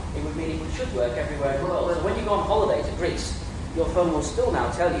 855, it would mean it should work everywhere in the world. So when you go on holiday to Greece, your phone will still now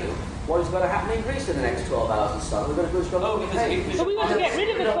tell you what is going to happen in Greece in the next 12 hours and so on. We're going to go But we want to get rid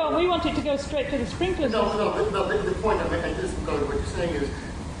of the phone. We want it to go straight to the sprinklers. No, the point I'm making, what you're saying is,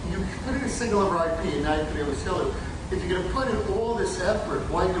 you put in a single over IP and now you can be able to sell it. If you're going to put in all this effort,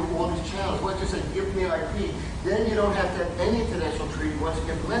 why do all these channels? Why don't you say, give me IP? Then you don't have to have any international treaty once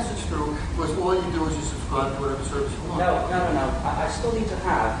you get the message through, because all you do is you subscribe to whatever service you want. No. I still need to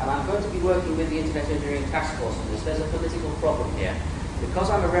have, and I'm going to be working with the Internet Engineering Task Force on this. There's a political problem here.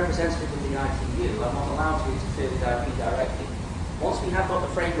 Because I'm a representative of the ITU, I'm not allowed to interfere with IP directly. Once we have got the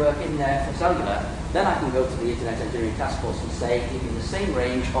framework in there for cellular, then I can go to the Internet Engineering Task Force and say, give me the same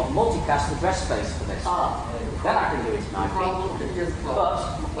range of multicast address space for this. Then I can do it in IP. But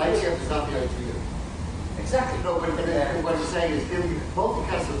ITF is not the ITU. Exactly. No, but what I'm saying is, give me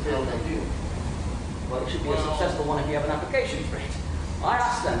multicast has failed ITU. Well, it should be a successful one if you have an application for it. I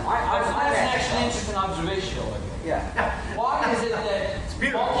asked them. That's actually an interesting observation. Yeah. Why is it that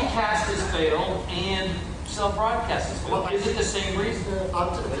multicast has failed and cell broadcast has failed? Is it the same reason?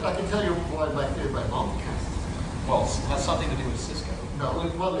 I can tell you why my theory about multicast. Well, it has something to do with Cisco. No,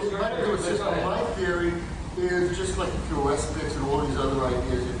 well, it might do with Cisco. My theory is just like the QoS and all these other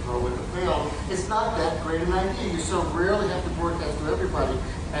ideas you throw in the field. It's not that great an idea. You so rarely have to broadcast to everybody.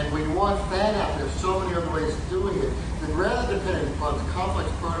 And when you want fan out, there's so many other ways of doing it that rather than depending upon the complex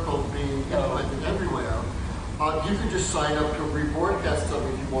protocols being implemented everywhere, you could just sign up to rebroadcast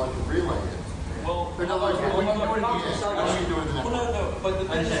something if you want to relay it. Well, in other words, what are you doing in that? No, but the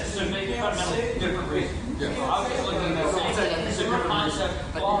thing is, to make it fundamentally different reason. Yeah. I was looking at the same similar concept.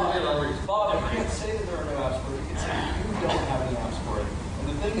 Bob, you can't say that there are no apps for it. You can say you don't have any apps for it. And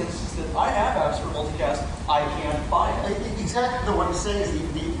the thing is that I have apps for multicast. I can't find it. Exactly. No, what I'm saying is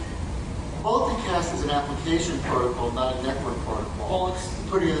the multicast is an application protocol, not a network protocol. Well, it's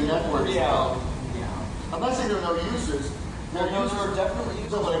putting in the network. Yeah. I'm not saying there are no users. There are definitely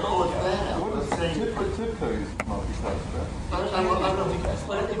users. No, but I call it fan out. What is TIPCO is multicast, right? But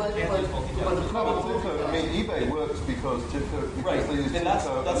the problem TIPCO, I mean, eBay works because TIPCO, they use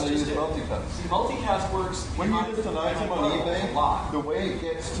TIPCO and they use multicast. See, multicast works. When you list an item on eBay, the way it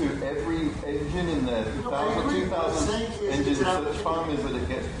gets to every engine in there, 2,000 engine search farm, is that it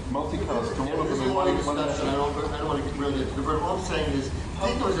gets multicast to all of them in one discussion. I don't want to get really into it. But what I'm saying is,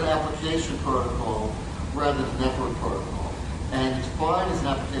 TIPCO is an application protocol rather than network protocol. And it's fine as an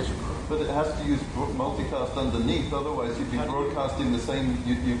application protocol. But it has to use multicast underneath, otherwise you'd be broadcasting the same,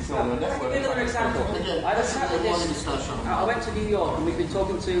 you'd kill the network. I'll give you another example. Again, I just had this. discussion. I went to New York and we've been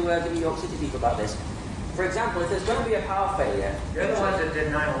talking to the New York City people about this. For example, if there's going to be a power failure... You're the ones that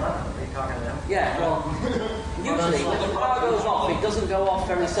did 9/11. Are you talking to them? Yeah, well, usually when the power goes off, it doesn't go off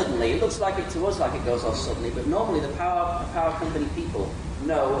very suddenly. It looks like it to us like it goes off suddenly, but normally the power company people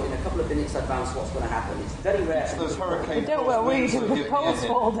know in a couple of minutes advance what's going to happen. It's very rare. Those hurricane Don't worry, the poles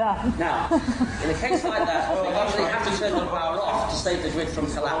fall down. Now, in a case like that, they actually have to turn the power off to save the grid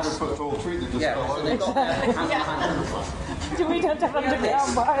from collapse. Foot tall tree that just Yeah, fell so over. they've got their hand behind. We don't have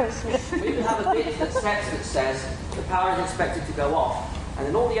underground wires. We can have a bit that says the power is expected to go off, and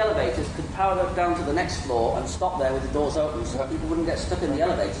then all the elevators could power up down to the next floor and stop there with the doors open so that people wouldn't get stuck in the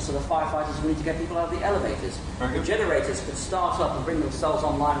elevators, so the firefighters would need to get people out of the elevators. The generators could start up and bring themselves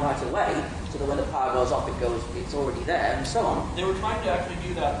online right away, so that when the power goes off, it's already there, and so on. They were trying to actually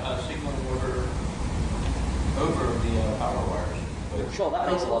do that signal over the power wires. Sure, that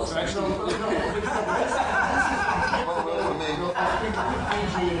makes a lot of sense.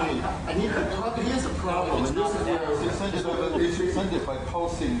 Here's a problem, and this is where You should send it by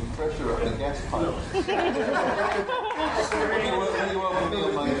pulsing pressure at the gas pipe.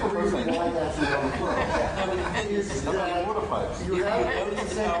 Water pipes. you have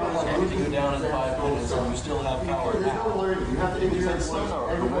to go down in 5 minutes and you still have power. There's no learning. You have to engineer it once.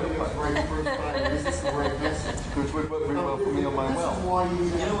 Everybody gets right first time. This is the right message. Which would work very well for me on my well. This is why you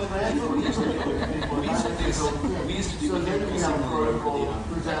We used to do so then you have protocol,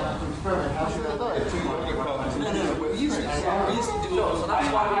 for example, to experiment. How should I We used to do it. So that's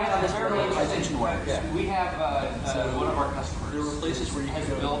why we have this very high tension wires. We have one of our customers. There were places where you had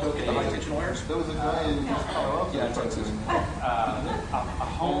to build the high tension wires. There was a guy in Palo Alto. Yeah, Texas. A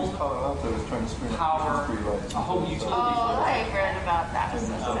home Palo Alto was trying to screen power, a home utility. Oh, I read about that. So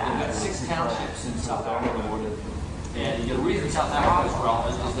We've got 6 townships in South Africa. Africa. And the reason South Africa is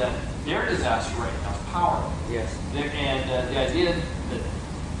relevant is that their disaster rate now is power. Yes. And the idea that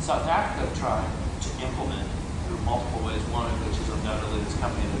South Africa tried to implement through multiple ways, one of which is undoubtedly this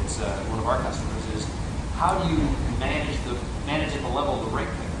company that's one of our customers, is how do you manage at the level of the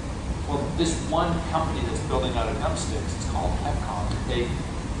ratepayer? Well, this one company that's building out of Gumsticks, it's called Pepcom.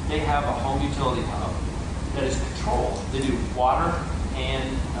 They have a home utility hub that is controlled. They do water and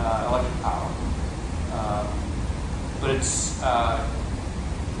electric power. But it's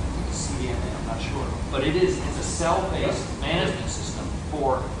CDMA, I'm not sure. But it's a cell-based management system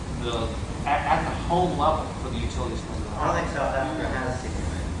for at the home level for the utilities. I don't think South Africa has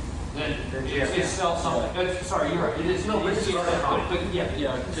CDMA. It sells something. Sorry, you're right. It is. No, but it's but yeah.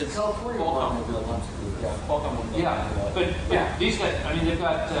 Because California Qualcomm will build onto that. Qualcomm will build Yeah, onto that. but these guys, I mean, they've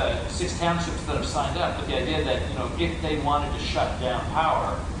got 6 townships that have signed up, but the idea that, if they wanted to shut down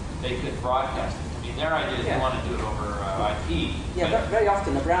power, they could broadcast it. I mean, their idea is they want to do it over IP. Yeah, but very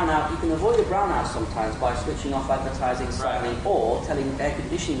often the brownout, you can avoid a brownout sometimes by switching off advertising slightly or telling air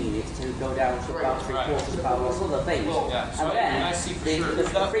conditioning units to go down to about 3/4 power or other things. So And then I see for the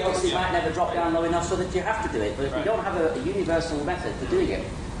sure. frequency might never drop down low enough so that you have to do it. But if you don't have a universal method for doing it,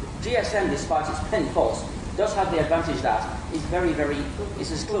 GSM, despite its many faults, does have the advantage that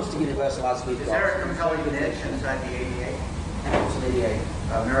it's as close to universal as we've Is got. there a compelling niche inside the ADA? What's an ADA?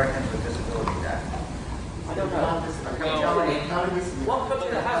 Americans with Disabilities Act. I don't know. One country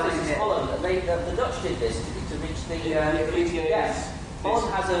that has this is Holland. The Dutch did this to reach the yes.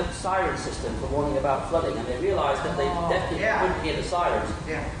 Holland has a siren system for warning about flooding, and they realised that they deaf people couldn't hear the sirens.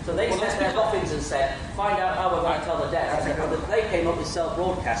 Yeah. So they set their coffins and said, "Find out how we're going to tell the deaf." And they came up with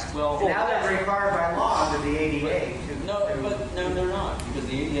self-broadcast. Well, Now they're required by law under the ADA to... No, they're not, because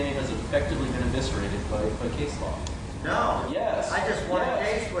the ADA has effectively been eviscerated by case law. No. Yes. I just won a Yes.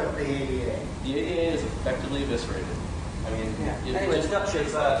 case with the ADA. The ADA is effectively eviscerated. I mean, Anyway, the Dutch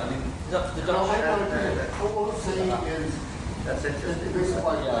is the Dutch. What we're saying is, That's interesting. this is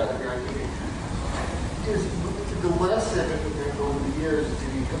why is the lesson over the years is to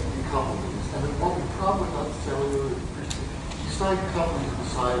be companies. And what we probably not necessarily you sign companies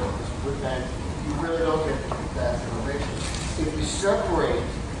with silos, and you really don't get that information. If you separate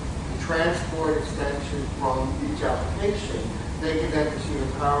the transport extension from each application, they can then proceed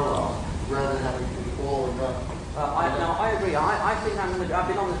in parallel rather than having to be all or none. I agree. I think I've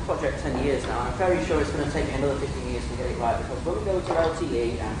been on this project 10 years now, and I'm very sure it's going to take me another 15 years to get it right, because when we go to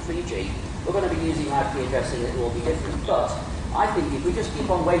LTE and 3G, we're going to be using IP addressing, and it will be different. But I think if we just keep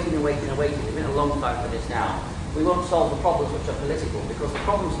on waiting, we've been a long time for this now, we won't solve the problems which are political, because the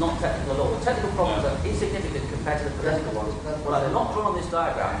problem's not technical at all. The technical problems are insignificant compared to the political ones. What I've not drawn on this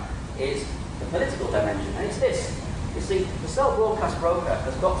diagram is the political dimension, and it's this. You see, the cell broadcast broker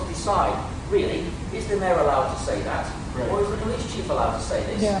has got to decide, really, is the mayor allowed to say that? Right. Or is the police chief allowed to say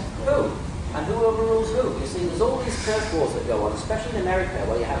this? Yeah. Who? And who overrules who? You see, there's all these curveballs that go on, especially in America,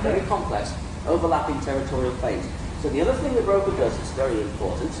 where you have very complex, overlapping territorial claims. So the other thing the broker does that's very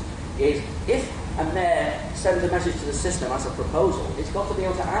important is if a mayor sends a message to the system as a proposal, it's got to be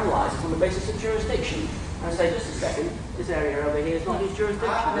able to analyse it on the basis of jurisdiction and say, just a second, this area over here is not his jurisdiction.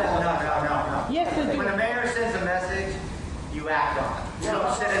 No. Yes, when the mayor sends a message, you act on it. You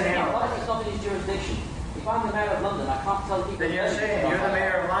don't sit in there. What if it's not in his jurisdiction? If I'm the mayor of London, I can't tell people... Then you're saying, you're the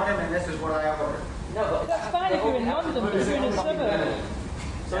mayor of London and this is what I ordered. No, but... That's fine if you're in London, but if you're in a suburb.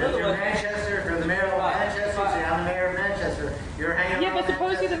 So if you're Manchester, if you're the mayor of Manchester, say I'm the mayor of Manchester, you're hanging Yeah, around but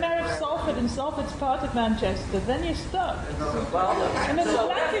suppose you're the Manchester. mayor of Salford and Salford's part of Manchester, then you're stuck. Well, And then so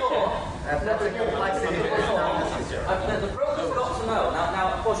Lancashire. That's a complexity that's not necessary. the broker's got to know.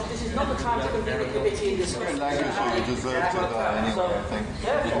 Now, of course, this is not the time to convene a committee and discuss. Lancashire, you deserve to die anyway, I think.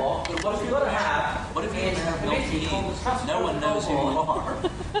 Therefore, what you've got to have What if you is have a no committee called the Trust no one knows who you are?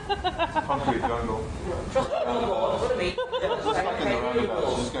 Concrete jungle. Trust Fund Board. What do you mean? Stuck in the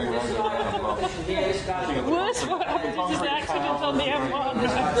roundabout, just going round and round. Worse what happens is an accident on the M1.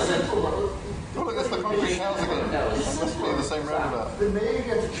 Oh, look, that's the concrete house again. That must be in the same roundabout. The mayor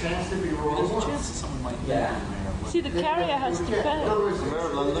gets a chance to be wrong. There's a chance that someone might be Yeah. See, the carrier has to In other pay. words, The mayor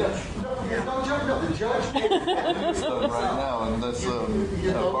of London the judge is done right now, and there's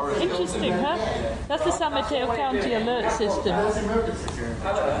Boris Interesting, huh? That's the San Mateo County alert system. That's emergency.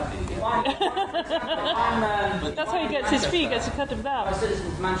 That's how he gets his fee, gets a cut of I'm a that. citizen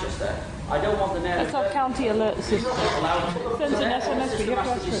of Manchester. I don't want the mayor. That's our county alert system. Sends an SMS, but you have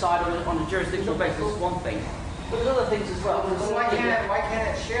to has to ask for it. decide on a jurisdictional basis is one thing. But there's other things as well. So why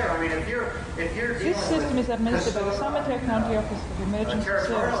can't it share? I mean, if you're This dealing system with is administered by the San Mateo County Office of a Emergency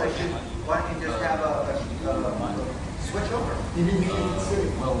territorial Services. issue, why don't you just have a switch over? You didn't need to say.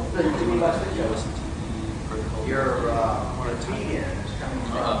 Your median is coming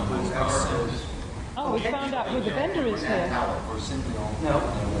from whoever is. Oh, we found out who the vendor is here. Or simply on. No,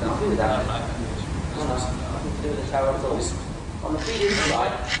 don't do that. No, nothing to do with the tower at all. On the feed-in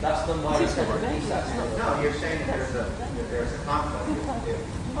side, that's the one that's No, you're saying that there's a conflict.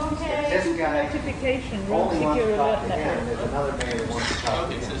 Okay, This guy notification, road only wants secure to talk alert to him, network. there's another mayor that wants to talk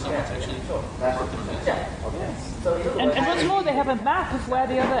to Okay, so him. someone's actually That's what it is. Yeah, okay. So in other And words, what's more, they have a map of where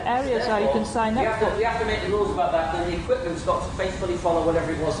the other areas are you can sign we up for. have to make the rules about that, then the equipment's got to faithfully follow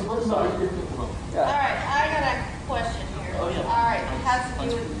whatever it was supposed to. All right, I got a question here. Oh, yeah. All right, it has to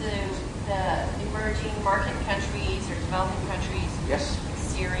do with the emerging market countries or developing countries, Yes,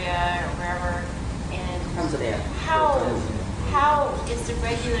 Syria or wherever, and Tanzania. how is the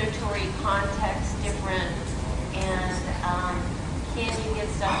regulatory context different, and can you get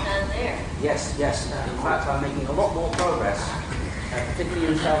stuff done there? Yes. In fact, I'm making a lot more progress, particularly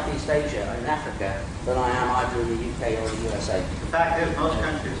in Southeast Asia and in Africa, than I am either in the UK or the USA. The fact is, most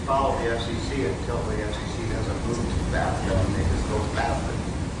countries follow the FCC until the FCC doesn't move too fast, and they just go faster.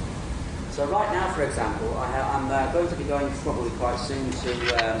 So right now, for example, I'm going to be going probably quite soon to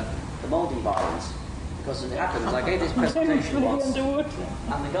the Maldives Islands, because as it happens, I gave this presentation once, and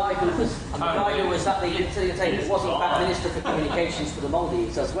the guy who was at the table was in fact Minister for Communications for the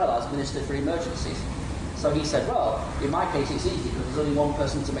Maldives as well as Minister for Emergencies. So he said, well, in my case it's easy because there's only one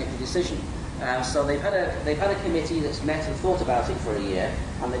person to make the decision. So they've had a committee that's met and thought about it for a year,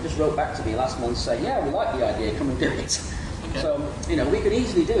 and they just wrote back to me last month saying, yeah, we like the idea, come and do it. So, we could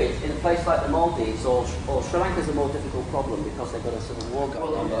easily do it in a place like the Maldives, or Sri Lanka's a more difficult problem because they've got a civil war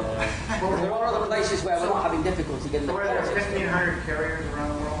going on. But there are other places where we're not having difficulty getting the So are there politics. 1,500 carriers around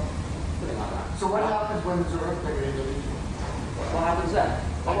the world? Something like that. So what happens when there's an earthquake in Indonesia? What happens then?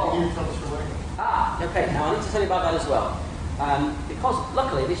 Like you from Sri Lanka. Okay, now I need to tell you about that as well. Because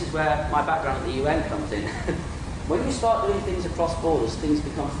luckily this is where my background at the UN comes in. When you start doing things across borders, things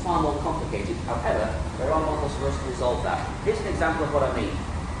become far more complicated. However, there are models for us to resolve that. Here's an example of what I mean.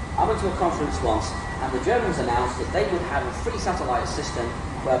 I went to a conference once, and the Germans announced that they would have a free satellite system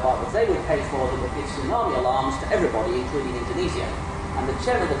whereby if they would pay for it, it would give tsunami alarms to everybody, including Indonesia. And the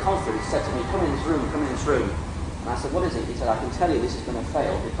chair of the conference said to me, come in this room, come in this room. And I said, what is it? He said, I can tell you this is going to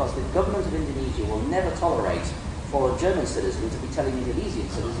fail because the government of Indonesia will never tolerate for a German citizen to be telling Indonesian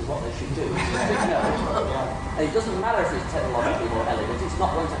citizens what they should do. And it doesn't matter if it's technologically more elegant, it's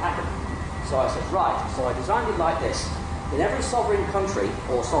not going to happen. So I said, right, so I designed it like this. In every sovereign country,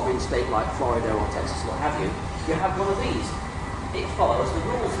 or sovereign state like Florida or Texas, what have you have one of these. It follows the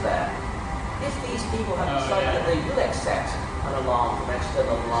rules there. If these people have decided that they will accept an alarm from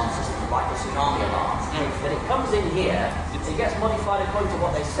external alarm systems like a tsunami alarm, then it comes in here, it gets modified according to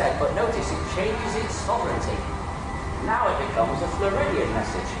what they said, but notice it changes its sovereignty. Now it becomes a Floridian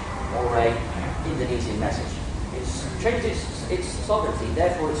message or a Indonesian message. It's changed its sovereignty,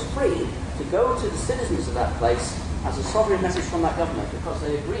 therefore it's free to go to the citizens of that place as a sovereign message from that government because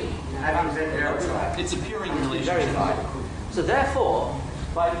they agree. It's a peering relationship. Verified. So therefore,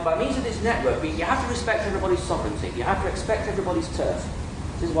 by means of this network, you have to respect everybody's sovereignty. You have to respect everybody's turf.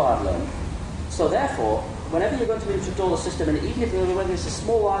 This is what I've learned. So therefore, whenever you're going to install a system, and even if whether it's a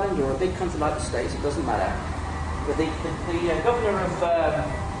small island or a big country like the States, it doesn't matter. But the governor of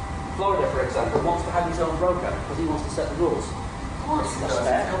Florida, for example, wants to have his own broker because he wants to set the rules. Of course, that's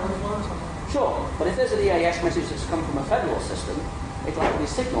fair. Sure, but if there's an EAS message that's come from a federal system, it'll have to be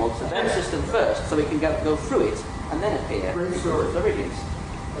signalled to their system first so it can go through it and then appear to the Floridians.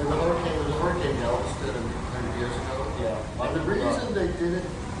 And the hurricane Galveston 100 years ago. Yeah. And the reason they didn't,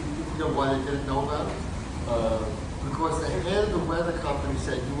 why they didn't know about it? Because the head of the weather company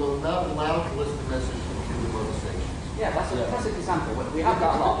said you will not allow to listen to messages from the weather stations. Yeah, that's a classic example. We have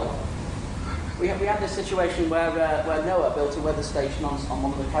that a lot. We had this situation where NOAA built a weather station on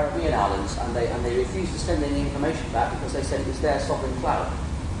one of the Caribbean islands, and they refused to send any information back because they said it was their sovereign cloud.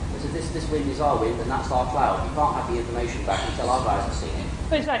 They said this wind is our wind and that's our cloud. You can't have the information back until our guys have seen it.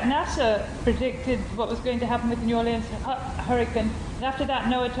 But it's like NASA predicted what was going to happen with the New Orleans hurricane, and after that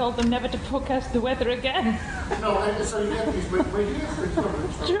NOAA told them never to forecast the weather again. No, and so you get these, but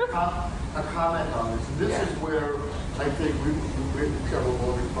here's a comment on this. And this is where I think we've covered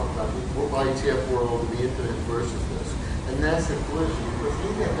what we've talked about, what ITF world, the internet versus this. And that's the collision, because the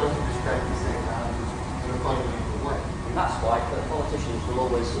internet doesn't respect the same values in a fundamental way. And that's why the politicians will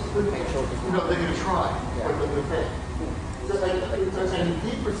always make sure that they're going to try, but they're failing. And in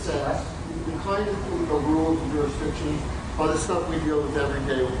deeper sense, the kind of rules and jurisdictions are the stuff we deal with every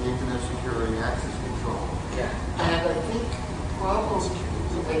day with the internet security and access control. Yeah. And I think problems,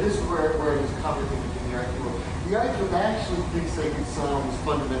 and this is where there's a conflict between the IT world. The IT world actually thinks they can solve these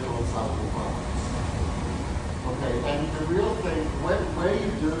fundamental unsolvable problems. Okay, and the real thing, when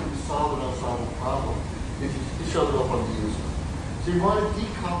you do to solve an unsolvable problem, is you show it up on the user. So you want to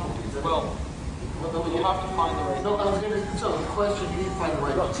decouple these. Well, you have to find the right. No, I was going to. So the question, you need to find the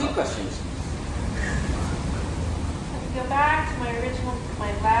right. I've got two questions. To go back to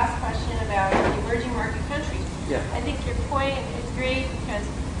my last question about the emerging market countries. Yeah. I think your point is great because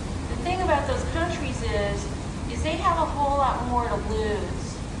the thing about those countries is they have a whole lot more to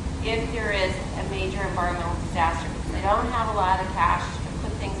lose if there is a major environmental disaster. They don't have a lot of cash to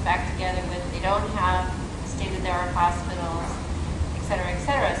put things back together with. They don't have state-of-the-art hospitals, et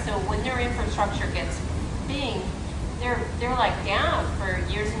cetera, so when their infrastructure gets binged, they're like down for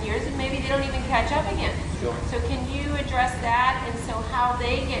years and years, and maybe they don't even catch up again. Sure. So can you address that, and so how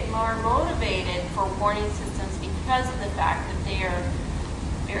they get more motivated for warning systems because of the fact that they are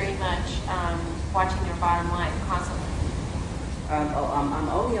very much watching their bottom line constantly? I'm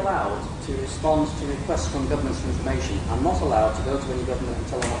only allowed to respond to requests from governments for information. I'm not allowed to go to any government and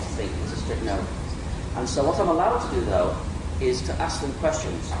tell them what to think. It's a strict no. And so what I'm allowed to do, though, is to ask them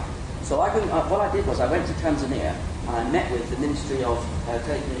questions. So what I did was I went to Tanzania and I met with the Ministry of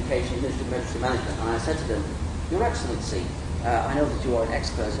Telecommunications, Ministry of Emergency Management, and I said to them, Your Excellency, I know that you are an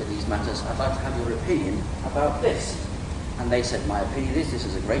expert in these matters. I'd like to have your opinion about this. And they said, my opinion is this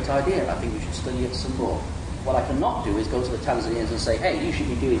is a great idea. I think we should study it some more. What I cannot do is go to the Tanzanians and say, hey, you should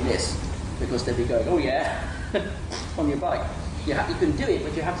be doing this, because they'll be going, oh yeah, on your bike. You can do it,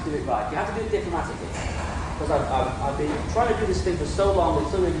 but you have to do it right. You have to do it diplomatically. Because I've been trying to do this thing for so long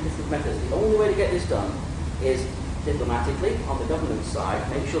with so many different methods. The only way to get this done is diplomatically on the government side,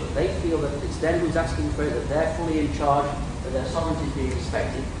 make sure that they feel that it's them who's asking for it, that they're fully in charge, that their sovereignty is being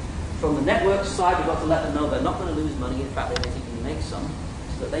respected. From the network side, we've got to let them know they're not going to lose money. In fact, they may even make some,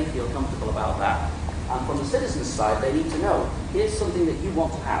 so that they feel comfortable about that. And from the citizens' side, they need to know, here's something that you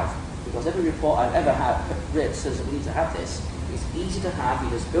want to have. Because every report I've ever read says that we need to have this. It's easy to have. You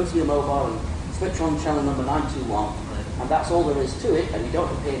just go to your mobile and switch on channel number 921, and that's all there is to it, and you don't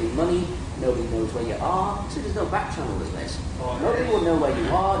have to pay any money. Nobody knows where you are. So there's no back channel in this. Nobody will know where you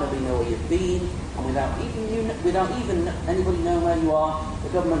are, nobody know where you've been, and without even anybody knowing where you are, the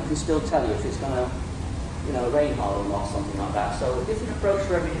government can still tell you if it's going to, rain hard or not, something like that. So a different approach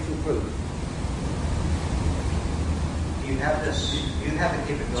for every different group. You have the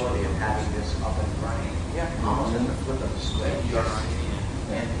capability of having this up and running, almost at the flip of the switch.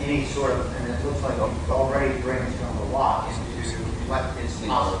 And any sort of, and it looks like it already brings from the lot into what is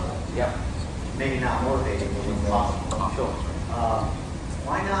possible. Yeah. Maybe not motivating, but what's possible. Sure.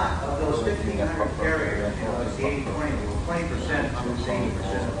 Why not, of those 1,500 carriers, it's 80-20, 20% on the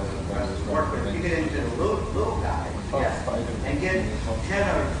 80% of the rest of the work, but if you get into the little guys, and get 10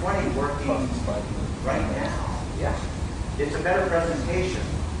 or 20 working right now, it's a better presentation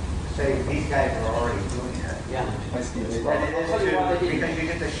to say these guys are already doing it. Yeah. Than it is to, because you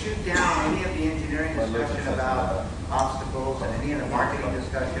get to shoot down any of the engineering discussion about obstacles and any of the marketing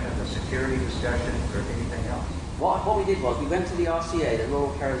discussion and the security discussion or anything else. What we did was we went to the RCA, the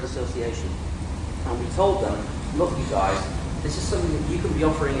Rural Carriers Association, and we told them, look, you guys, this is something that you can be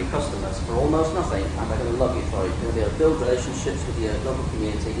offering your customers for almost nothing, and they're going to love you for it. You're going to be able to build relationships with your local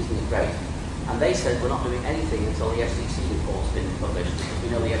community. Isn't it great? And they said, we're not doing anything until the FCC report's been published, because we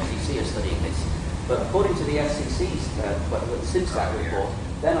know the FCC is studying this. But according to the FCC's SimSat report,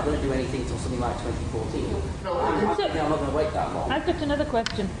 they're not going to do anything until something like 2014. I'm not going to wait that long. I've got another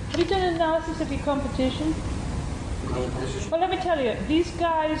question. Have you done an analysis of your competition? Well, let me tell you, these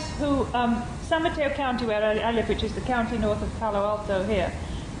guys who, San Mateo County, where I live, which is the county north of Palo Alto here,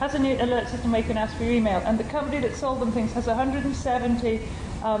 has an alert system where you can ask for your email, and the company that sold them things has 170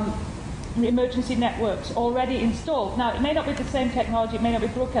 emergency networks already installed. Now, it may not be the same technology, it may not be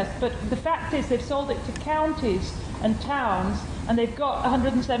broadcast, but the fact is they've sold it to counties and towns, and they've got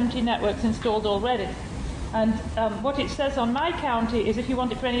 170 networks installed already. And what it says on my county is if you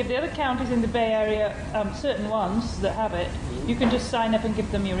want it for any of the other counties in the Bay Area, certain ones that have it, you can just sign up and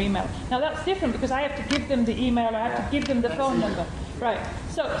give them your email. Now that's different because I have to give them the email, I have to give them the phone number. Right.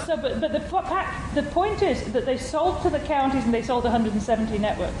 But the point is that they sold to the counties and they sold 170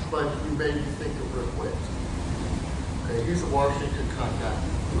 networks. But you made me think of real quick. Okay, here's a Washington contact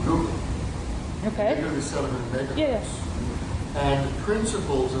from Google. Okay. They do the 700 megahertz. Yeah. And the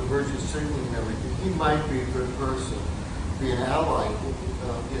principles of virtual signaling and everything, he might be a good person, be an ally.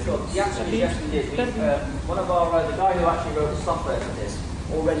 Sure. The answer is yes, we did. One of our, the guy who actually wrote the software for this,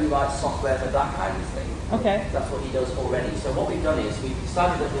 already writes software for that kind of thing. Okay. That's what he does already. So what we've done is we've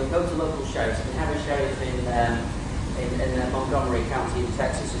decided that we'll go to local sheriffs. We have a sheriff in Montgomery County in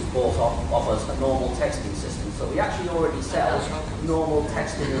Texas who's bought off us a normal texting system. So we actually already sell normal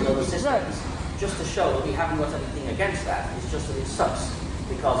texting and other systems. Just to show that we haven't got anything against that. It's just that it sucks.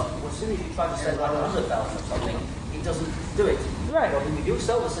 Because as soon as you try to send like 100,000 or something, it doesn't do it. Right. Well, we do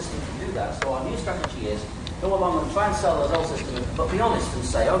sell the system to do that. So our new strategy is go along and try and sell those old systems, but be honest and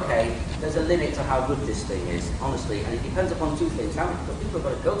say, okay, there's a limit to how good this thing is, honestly, and it depends upon two things. Because people have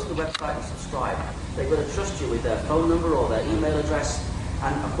got to go to the website and subscribe. They've got to trust you with their phone number or their email address.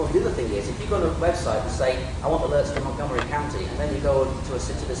 And of course, the other thing is, if you go to a website and say, I want alerts to Montgomery County, and then you go to the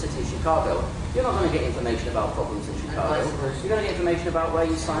city of Chicago, you're not going to get information about problems in Chicago. You're going to get information about where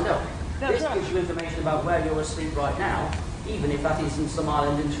you signed up. This gives you information about where you're asleep right now, even if that is in some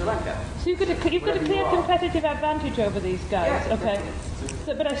island in Sri Lanka. So you've got a clear competitive advantage over these guys, Yeah. okay?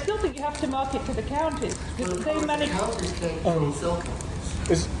 So, but I still think you have to market to the counties. Because they manage. The counties can't control cell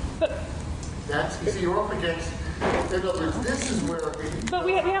companies. But That's, you see, you're up against, in other words, this is where... But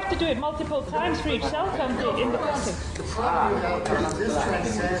we have to do it multiple times for each cell company in the county. The problem you have is this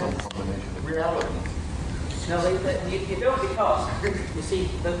transcends reality. No, you don't, because, you see,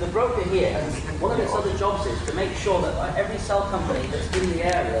 the broker here, one of its other jobs is to make sure that every cell company that's in the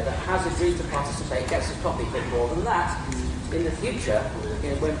area that has agreed to participate gets a copy. But more than that, in the future,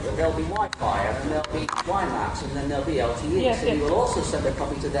 when there'll be Wi-Fi, and then there'll be WiMAX, and then there'll be LTE, yes, so you will also send a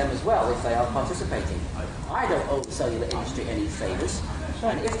copy to them as well if they are participating. I don't owe the cellular industry any favours.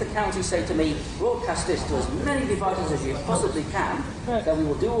 And if the county say to me, broadcast this to as many devices as you possibly can, then we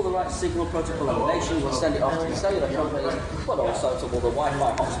will do all the right signal protocol innovation, we'll send it off to the cellular companies, but also to all the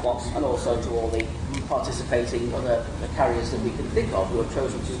Wi-Fi hotspots and also to all the participating other carriers that we can think of who have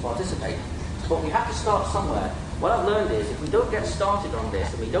chosen to participate. But we have to start somewhere. What I've learned is if we don't get started on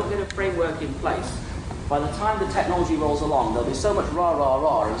this and we don't get a framework in place, by the time the technology rolls along, there'll be so much rah, rah,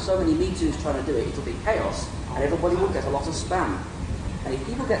 rah, and so many meetings trying to do it, it'll be chaos, and everybody will get a lot of spam. And if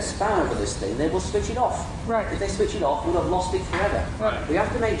people get spam over this thing, they will switch it off. Right. If they switch it off, we'll have lost it forever. Right. We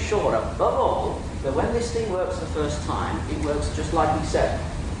have to make sure, above all, that when this thing works the first time, it works just like we said.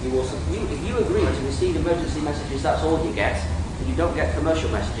 If you agree to receive emergency messages, that's all you get. And you don't get commercial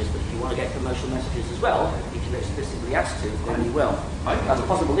messages, but if you want to get commercial messages as well, if you're explicitly asked to, then you will. That's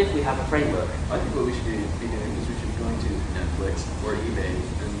possible if we have a framework. I think what we should be doing is we should be going to Netflix or eBay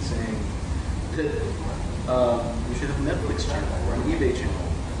and saying that we should have a Netflix channel or an eBay channel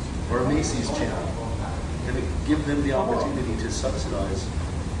or a Macy's channel and give them the opportunity to subsidize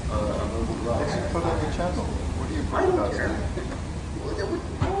a mobile device. Put on the channel. What do you I don't care.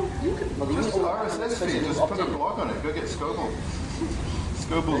 You can, Just RSS feed, just put a blog on it. Go get Scoble.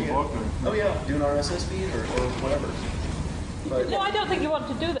 Scoble's blog there. Oh yeah, do an RSS feed or whatever. No, I don't think you want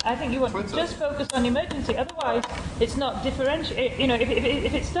to do that. I think you want to just focus on emergency. Otherwise, it's not differentiate. You know,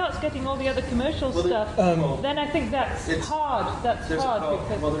 if it starts getting all the other commercial stuff, then I think that's hard. That's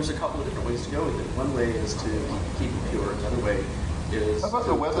hard. Well, there's a couple of different ways to go with it. One way is to keep it pure. Another way is... How about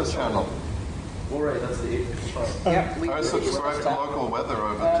the Weather Channel? Well, right, that's the 855. Yeah, I subscribe to local weather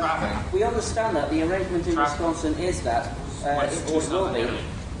over this thing. we understand that the arrangement in Wisconsin is that it will be.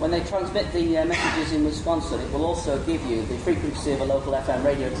 When they transmit the messages in Wisconsin, it will also give you the frequency of a local FM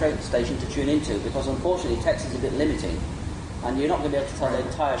radio station to tune into, because unfortunately text is a bit limiting, and you're not going to be able to tell the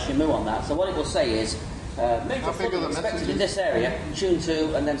entire shamoo on that. So what it will say is, major flooding expected in this area, tune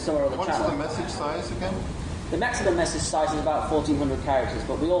to, and then somewhere on the channel. What's the message size again? The maximum message size is about 1,400 characters,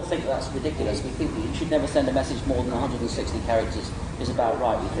 but we all think that's ridiculous. We think that you should never send a message more than 160 characters is about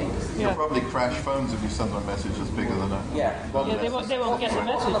right, we think. You'll probably crash phones if you send them a message that's bigger than that. Yeah. Well, they won't get the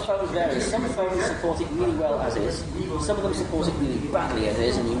message. Some of the phones vary. Some phones support it really well as is. Some of them support it really badly as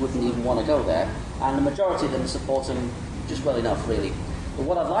is, and you wouldn't even want to go there. And the majority of them support them just well enough, really. But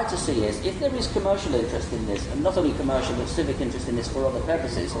what I'd like to see is, if there is commercial interest in this, and not only commercial but civic interest in this for other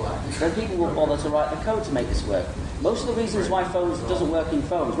purposes, then people will bother to write the code to make this work. Most of the reasons why phones doesn't work in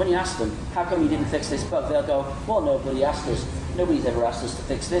phones, when you ask them, how come you didn't fix this bug, they'll go, well, nobody asked us. Nobody's ever asked us to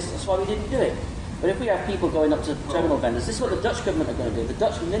fix this, that's why we didn't do it. But if we have people going up to terminal vendors, this is what the Dutch government are going to do. The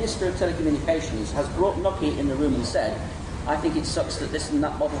Dutch Minister of Telecommunications has brought Nokia in the room and said, I think it sucks that this and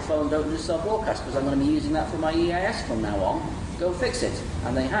that model phone don't do cell-broadcast, because I'm going to be using that for my EIS from now on. Go fix it.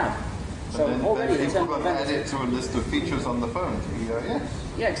 And they have. So and then, already then in terms of add it to a list of features on the phone.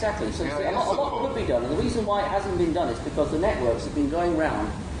 Yeah, exactly. So Yeah, a lot could be done. And the reason why it hasn't been done is because the networks have been going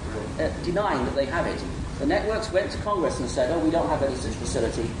around denying that they have it. The networks went to Congress and said, oh, we don't have any such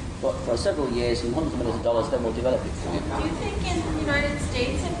facility, but for several years and hundreds of millions of dollars, then we'll develop it for you. Do you think in the United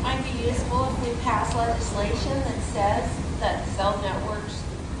States it might be useful if we pass legislation that says that cell networks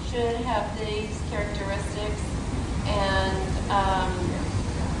should have these characteristics and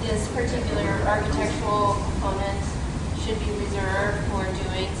this particular architectural component should be reserved for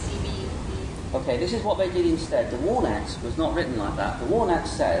doing CBE? Okay, this is what they did instead. The WARN Act was not written like that. The WARN Act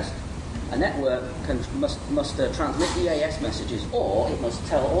says a network must transmit EAS messages, or it must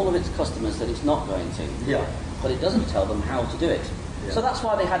tell all of its customers that it's not going to. Yeah. But it doesn't tell them how to do it. Yeah. So that's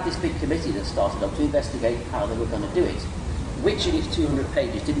why they had this big committee that started up to investigate how they were going to do it, which in its 200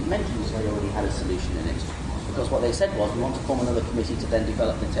 pages didn't mention that they already had a solution in it. Because what they said was, we want to form another committee to then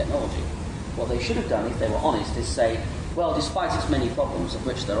develop the technology. What they should have done, if they were honest, is say, well, despite its many problems, of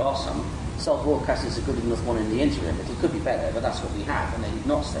which there are some, self-broadcast is a good enough one in the interim, but it could be better, but that's what we have, and they did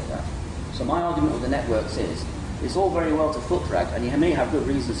not say that. So my argument with the networks is, it's all very well to foot drag, and you may have good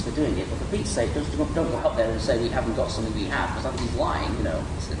reasons for doing it, but for Pete's sake, don't go out there and say we haven't got something we have, because he's lying, you know.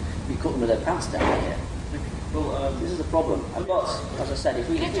 We cut them with their pants down here. Well, this is a problem. But, as I said, if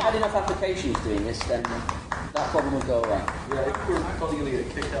we had enough applications doing this, then that problem would go away. Yeah, I think we're probably going to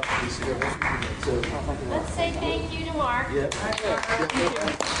get kicked out pretty soon. So, Let's say thank you to Mark.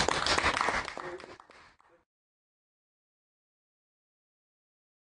 Yeah.